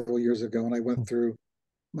several years ago, and I went through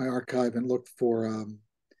my archive and looked for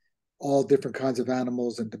all different kinds of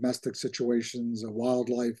animals and domestic situations,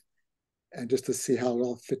 wildlife, and just to see how it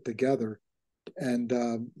all fit together. And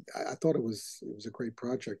I thought it was a great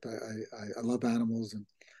project. I love animals,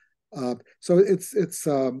 and so it's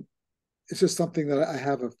just something that I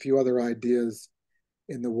have a few other ideas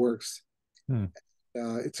in the works. Hmm.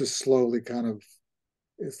 It's just slowly kind of,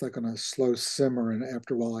 it's like on a slow simmer, and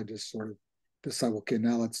after a while I just sort of decide, okay,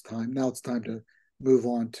 now it's time to move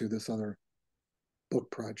on to this other book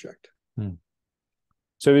project. Hmm.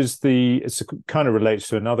 So it's kind of relates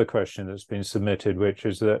to another question that's been submitted, which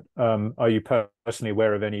is that are you personally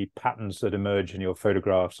aware of any patterns that emerge in your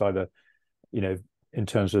photographs, either in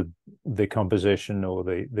terms of the composition or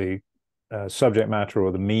the subject matter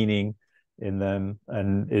or the meaning in them?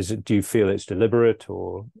 And do you feel it's deliberate,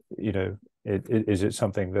 or is it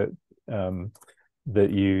something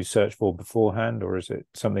that you search for beforehand, or is it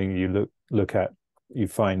something you look at, you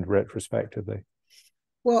find retrospectively?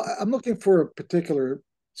 Well, I'm looking for a particular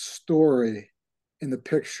story in the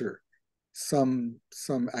picture, some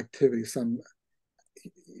activity, some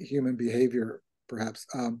human behavior, perhaps.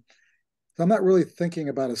 So I'm not really thinking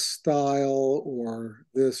about a style or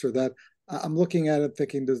this or that. I'm looking at it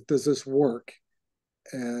thinking, does this work?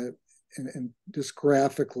 And just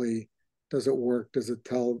graphically, does it work? Does it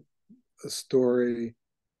tell a story?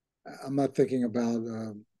 I'm not thinking about.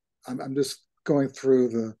 I'm just going through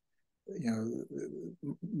the,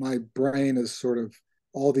 my brain is sort of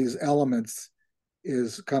all these elements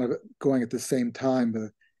is kind of going at the same time.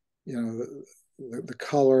 The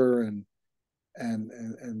color and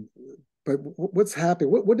but what's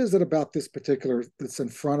happening? What is it about this particular that's in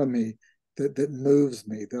front of me that moves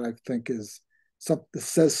me, that I think is that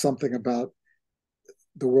says something about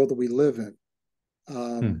the world that we live in?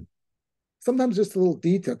 Sometimes just a little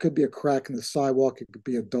detail. It could be a crack in the sidewalk. It could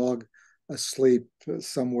be a dog asleep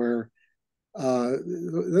somewhere.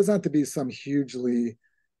 It doesn't have to be some hugely,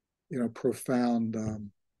 profound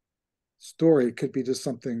story. It could be just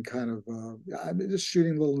something kind of. I'm just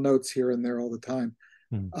shooting little notes here and there all the time.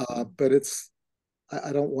 But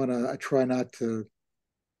I don't want to. I try not to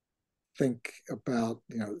think about.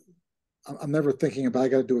 I'm never thinking about. I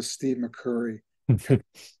got to do a Steve McCurry,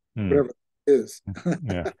 whatever it is.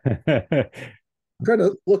 Yeah. Try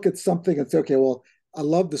to look at something and say, okay, well, I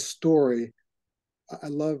love the story. I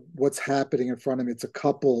love what's happening in front of me. It's a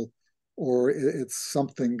couple, or it's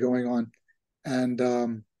something going on, and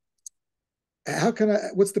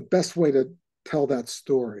what's the best way to tell that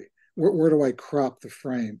story? Where do I crop the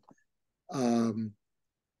frame?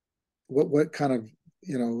 What kind of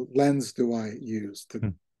lens do I use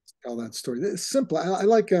to tell that story? It's simple. I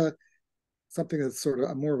like something that's sort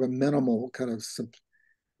of more of a minimal kind of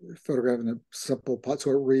photograph in a simple pot,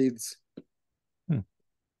 so it reads.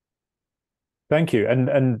 Thank you.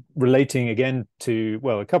 And relating again to,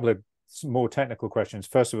 well, a couple of more technical questions.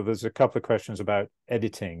 First of all, there's a couple of questions about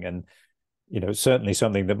editing, and certainly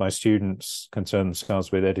something that my students concern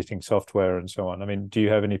themselves with, editing software and so on. I mean, do you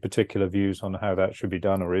have any particular views on how that should be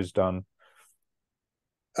done or is done?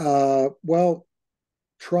 Well,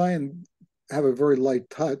 try and have a very light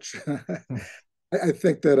touch. I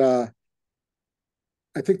think that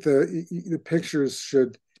I think the pictures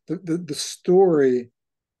should the story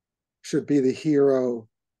should be the hero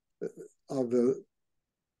of the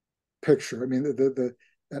picture. I mean,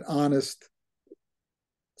 an honest,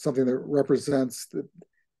 something that represents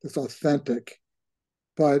that's authentic.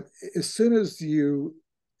 But as soon as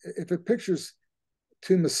if a picture's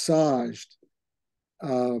too massaged,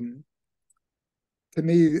 to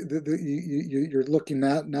me, you're looking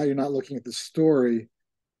at, now you're not looking at the story,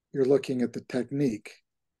 you're looking at the technique.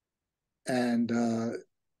 And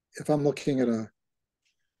if I'm looking at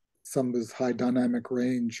some of his high dynamic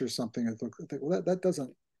range or something, I think, well, that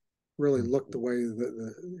doesn't really look the way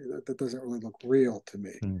that doesn't really look real to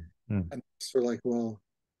me. And sort of like, well,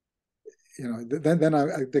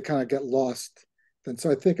 then they kind of get lost. And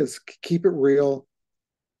so I think it's keep it real,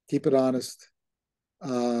 keep it honest,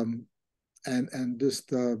 and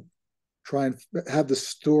just try and have the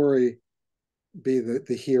story be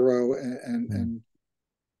the hero, and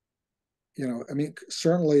I mean,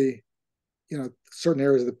 certainly, certain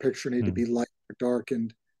areas of the picture need to be light or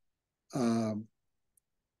darkened,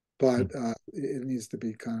 but it needs to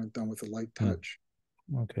be kind of done with a light touch.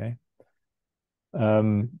 Okay.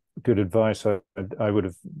 Good advice, I would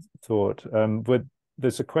have thought. But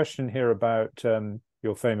there's a question here about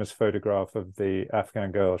your famous photograph of the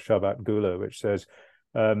Afghan girl, Shabat Gula, which says,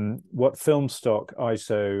 what film stock,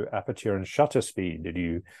 ISO, aperture, and shutter speed did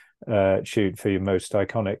you shoot for your most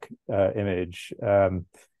iconic image?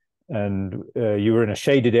 And you were in a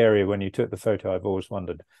shaded area when you took the photo. I've always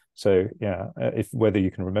wondered. So yeah, whether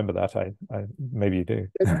you can remember that, I maybe you do.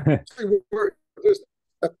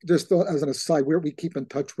 Just as an aside, we keep in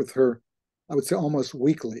touch with her, I would say almost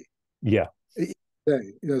weekly. Yeah.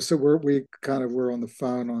 So we're on the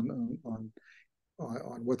phone on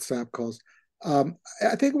WhatsApp calls.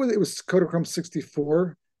 I think it was Kodachrome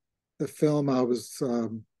 64, the film. I was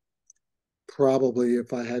probably,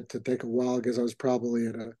 if I had to take a while, because I was probably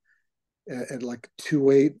at like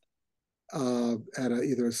 2.8 at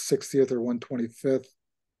either a 60th or 125th,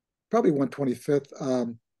 probably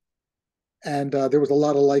 125th. And there was a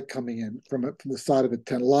lot of light coming in from the side of the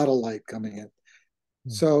tent, a lot of light coming in.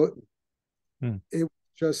 So it was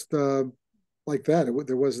just like that.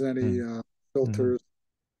 There wasn't any filters,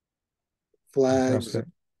 flags,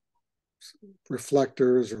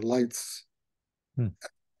 reflectors, or lights.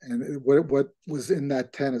 And what was in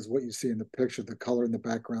that tent is what you see in the picture. The color in the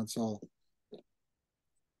background's all.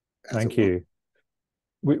 Thank you.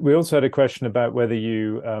 We also had a question about whether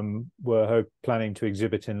you were planning to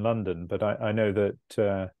exhibit in London, but I know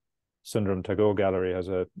that Sundaram Tagore Gallery has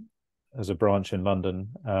a a branch in London,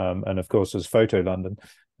 and of course as Photo London.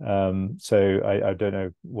 So I don't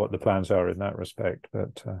know what the plans are in that respect,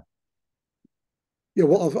 but yeah,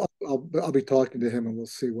 well, I'll be talking to him and we'll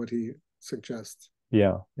see what he suggests.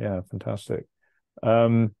 yeah, fantastic.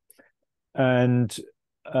 And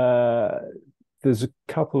there's a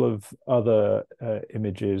couple of other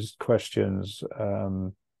images, questions. Let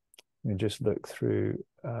me just look through.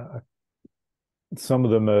 Some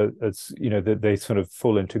of them are, they sort of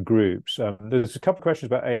fall into groups. There's a couple of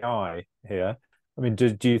questions about AI here. I mean,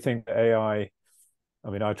 do you think that AI? I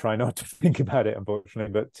mean, I try not to think about it,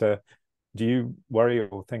 unfortunately, but do you worry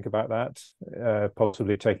or think about that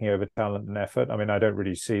possibly taking over talent and effort? I mean, I don't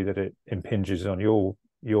really see that it impinges on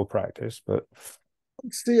your practice, but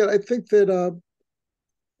see, I think that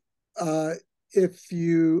I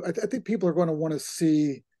think people are going to want to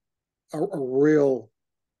see a real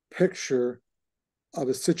picture of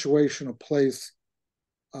a situation, a place,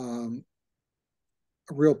 a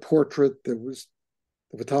real portrait that was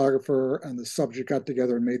the photographer and the subject got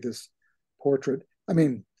together and made this portrait. I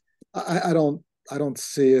mean, I don't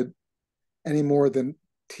see it any more than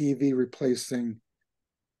TV replacing,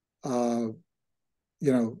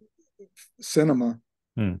 cinema,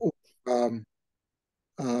 um,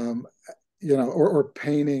 um, or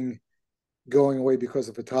painting going away because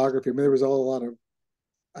of photography. I mean, there was a lot of,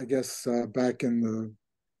 I guess, back in the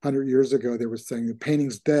 100 years ago, they were saying the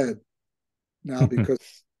painting's dead now because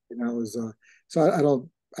is so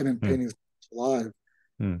I mean painting's alive.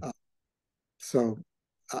 So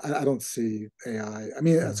I don't see AI. I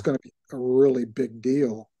mean, it's going to be a really big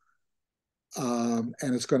deal, and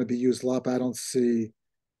it's going to be used a lot. But I don't see,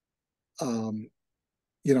 it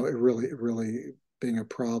really being a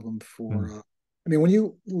problem for. I mean, when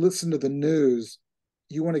you listen to the news,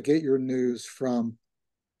 you want to get your news from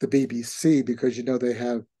the BBC because they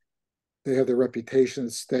have their reputation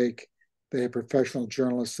at stake. They have professional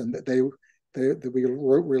journalists, and we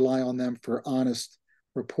rely on them for honest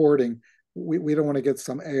reporting. We don't want to get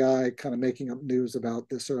some AI kind of making up news about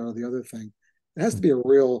this or the other thing. It has to be a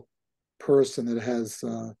real person that has,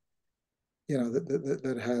 that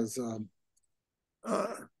has,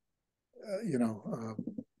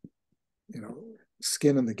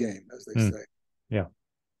 skin in the game, as they say. Yeah.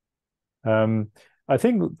 I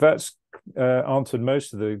think that's answered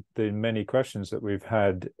most of the many questions that we've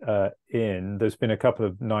had in. There's been a couple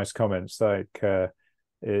of nice comments, like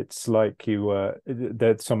it's like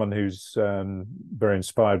there's someone who's very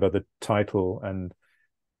inspired by the title and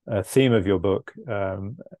theme of your book.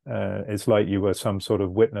 It's like you were some sort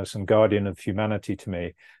of witness and guardian of humanity to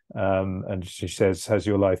me. And she says, has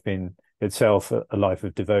your life been itself a life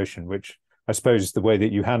of devotion? Which I suppose the way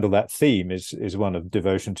that you handle that theme is one of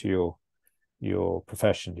devotion to your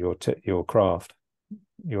profession, your craft,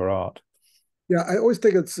 your art. Yeah, I always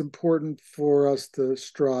think it's important for us to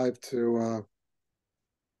strive to,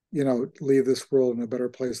 leave this world in a better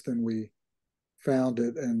place than we found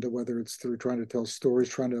it, and whether it's through trying to tell stories,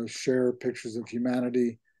 trying to share pictures of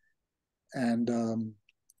humanity, and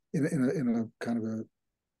in a kind of a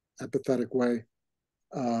empathetic way.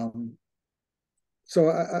 So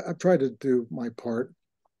I've tried to do my part.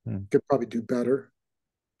 Could probably do better.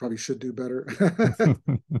 Probably should do better.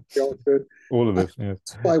 All of us. Yes.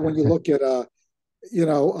 That's why when you look at the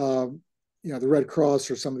Red Cross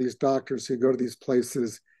or some of these doctors who go to these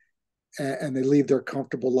places and they leave their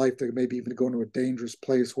comfortable life, they maybe even go into a dangerous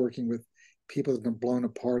place working with people that have been blown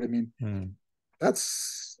apart. I mean,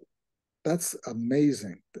 that's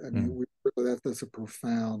amazing. I mean, that's a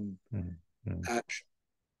profound action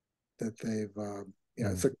that they've.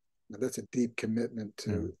 That's a deep commitment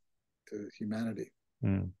to humanity.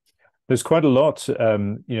 There's quite a lot,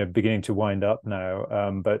 beginning to wind up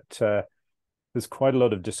now, but there's quite a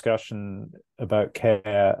lot of discussion about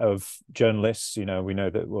care of journalists. We know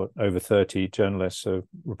that over 30 journalists are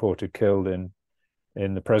reported killed in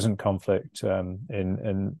the present conflict in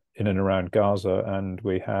and around Gaza, and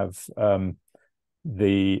we have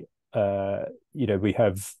we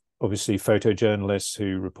have obviously photojournalists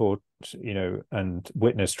who report, and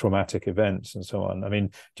witness traumatic events and so on. I mean,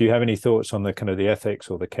 do you have any thoughts on the kind of the ethics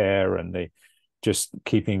or the care and the just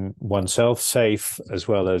keeping oneself safe as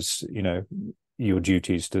well as, your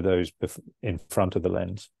duties to those in front of the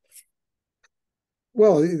lens?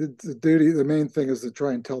 Well, the main thing is to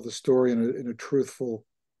try and tell the story in a truthful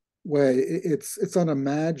way. It's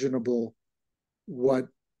unimaginable what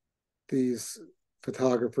these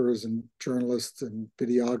photographers and journalists and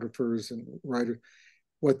videographers and writers,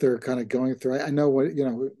 what they're kind of going through. I know what,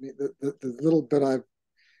 the little bit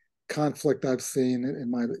conflict I've seen in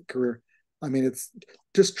my career. I mean, it's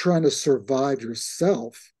just trying to survive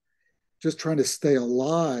yourself, just trying to stay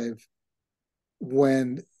alive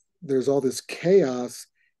when there's all this chaos.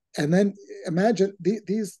 And then imagine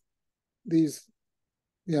these these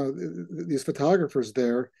photographers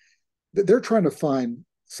there, they're trying to find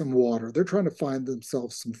some water, they're trying to find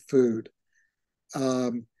themselves some food,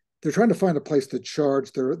 they're trying to find a place to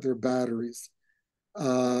charge their batteries,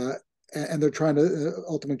 and they're trying to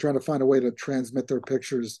ultimately trying to find a way to transmit their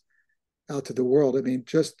pictures out to the world. I mean,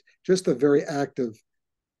 just the very act of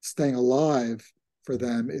staying alive for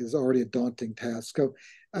them is already a daunting task. So,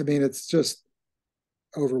 I mean, it's just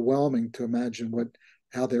overwhelming to imagine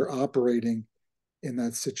how they're operating in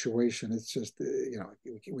that situation. It's just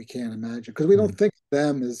we can't imagine, because we don't think of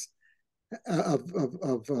them as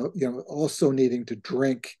also needing to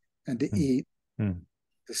drink and to eat, to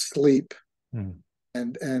sleep,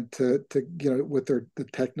 and to with the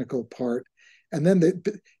technical part, and then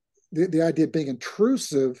the idea of being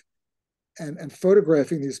intrusive and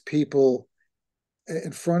photographing these people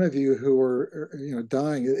in front of you who are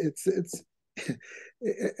dying. It's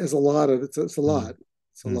a lot. It's a lot.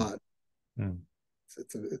 It's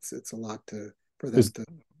a lot for them to.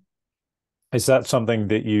 Is that something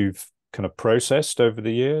that you've kind of processed over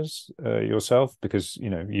the years yourself? Because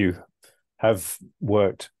you have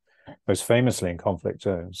worked most famously in conflict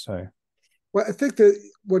zones. So, well, I think that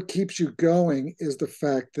what keeps you going is the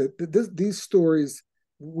fact that these stories,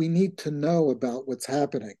 we need to know about what's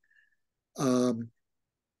happening.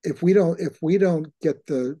 If we don't get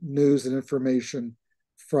the news and information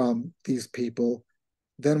from these people,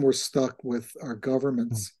 then we're stuck with our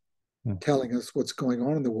governments telling us what's going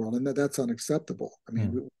on in the world, and that's unacceptable. I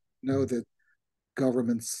mean, we know that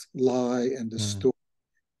governments lie and distort.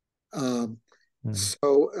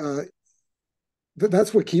 So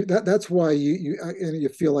that's what that's why you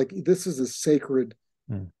feel like this is a sacred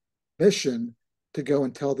mission to go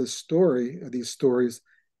and tell these stories,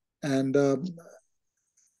 and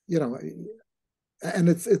and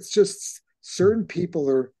it's just certain people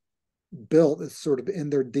are built, it's sort of in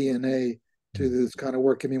their DNA to this kind of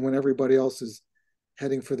work. I mean, when everybody else is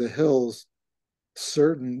heading for the hills,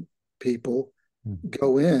 certain people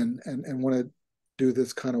go in and want to do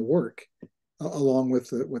this kind of work along with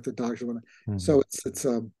the doctor. So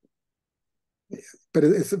but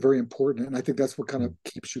it's very important, and I think that's what kind of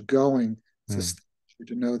keeps you going,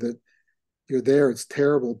 to know that you're there. It's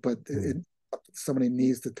terrible, but somebody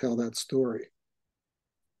needs to tell that story.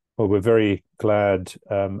 Well, we're very glad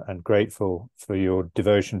and grateful for your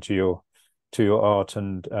devotion to your art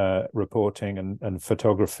and reporting and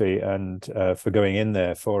photography, and for going in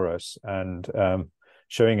there for us and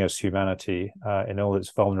showing us humanity in all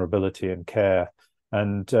its vulnerability and care,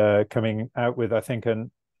 and coming out with, I think,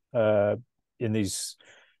 in these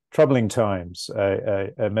troubling times,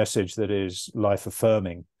 a message that is life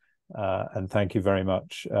affirming. And thank you very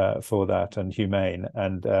much for that, and humane.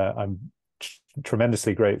 And I'm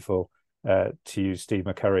tremendously grateful to you, Steve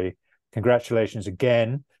McCurry. Congratulations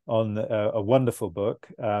again on a wonderful book.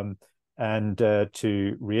 And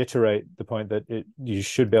to reiterate the point that you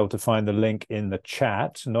should be able to find the link in the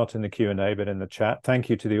chat, not in the Q&A, but in the chat. Thank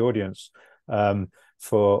you to the audience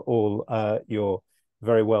for all your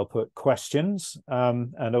very well put questions.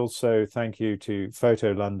 And also thank you to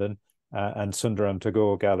Photo London and Sundaram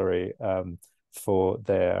Tagore Gallery for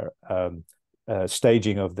their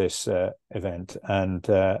staging of this event. And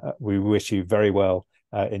we wish you very well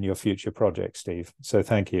in your future projects, Steve. So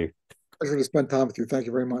thank you. Pleasure to spend time with you. Thank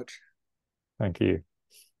you very much. Thank you.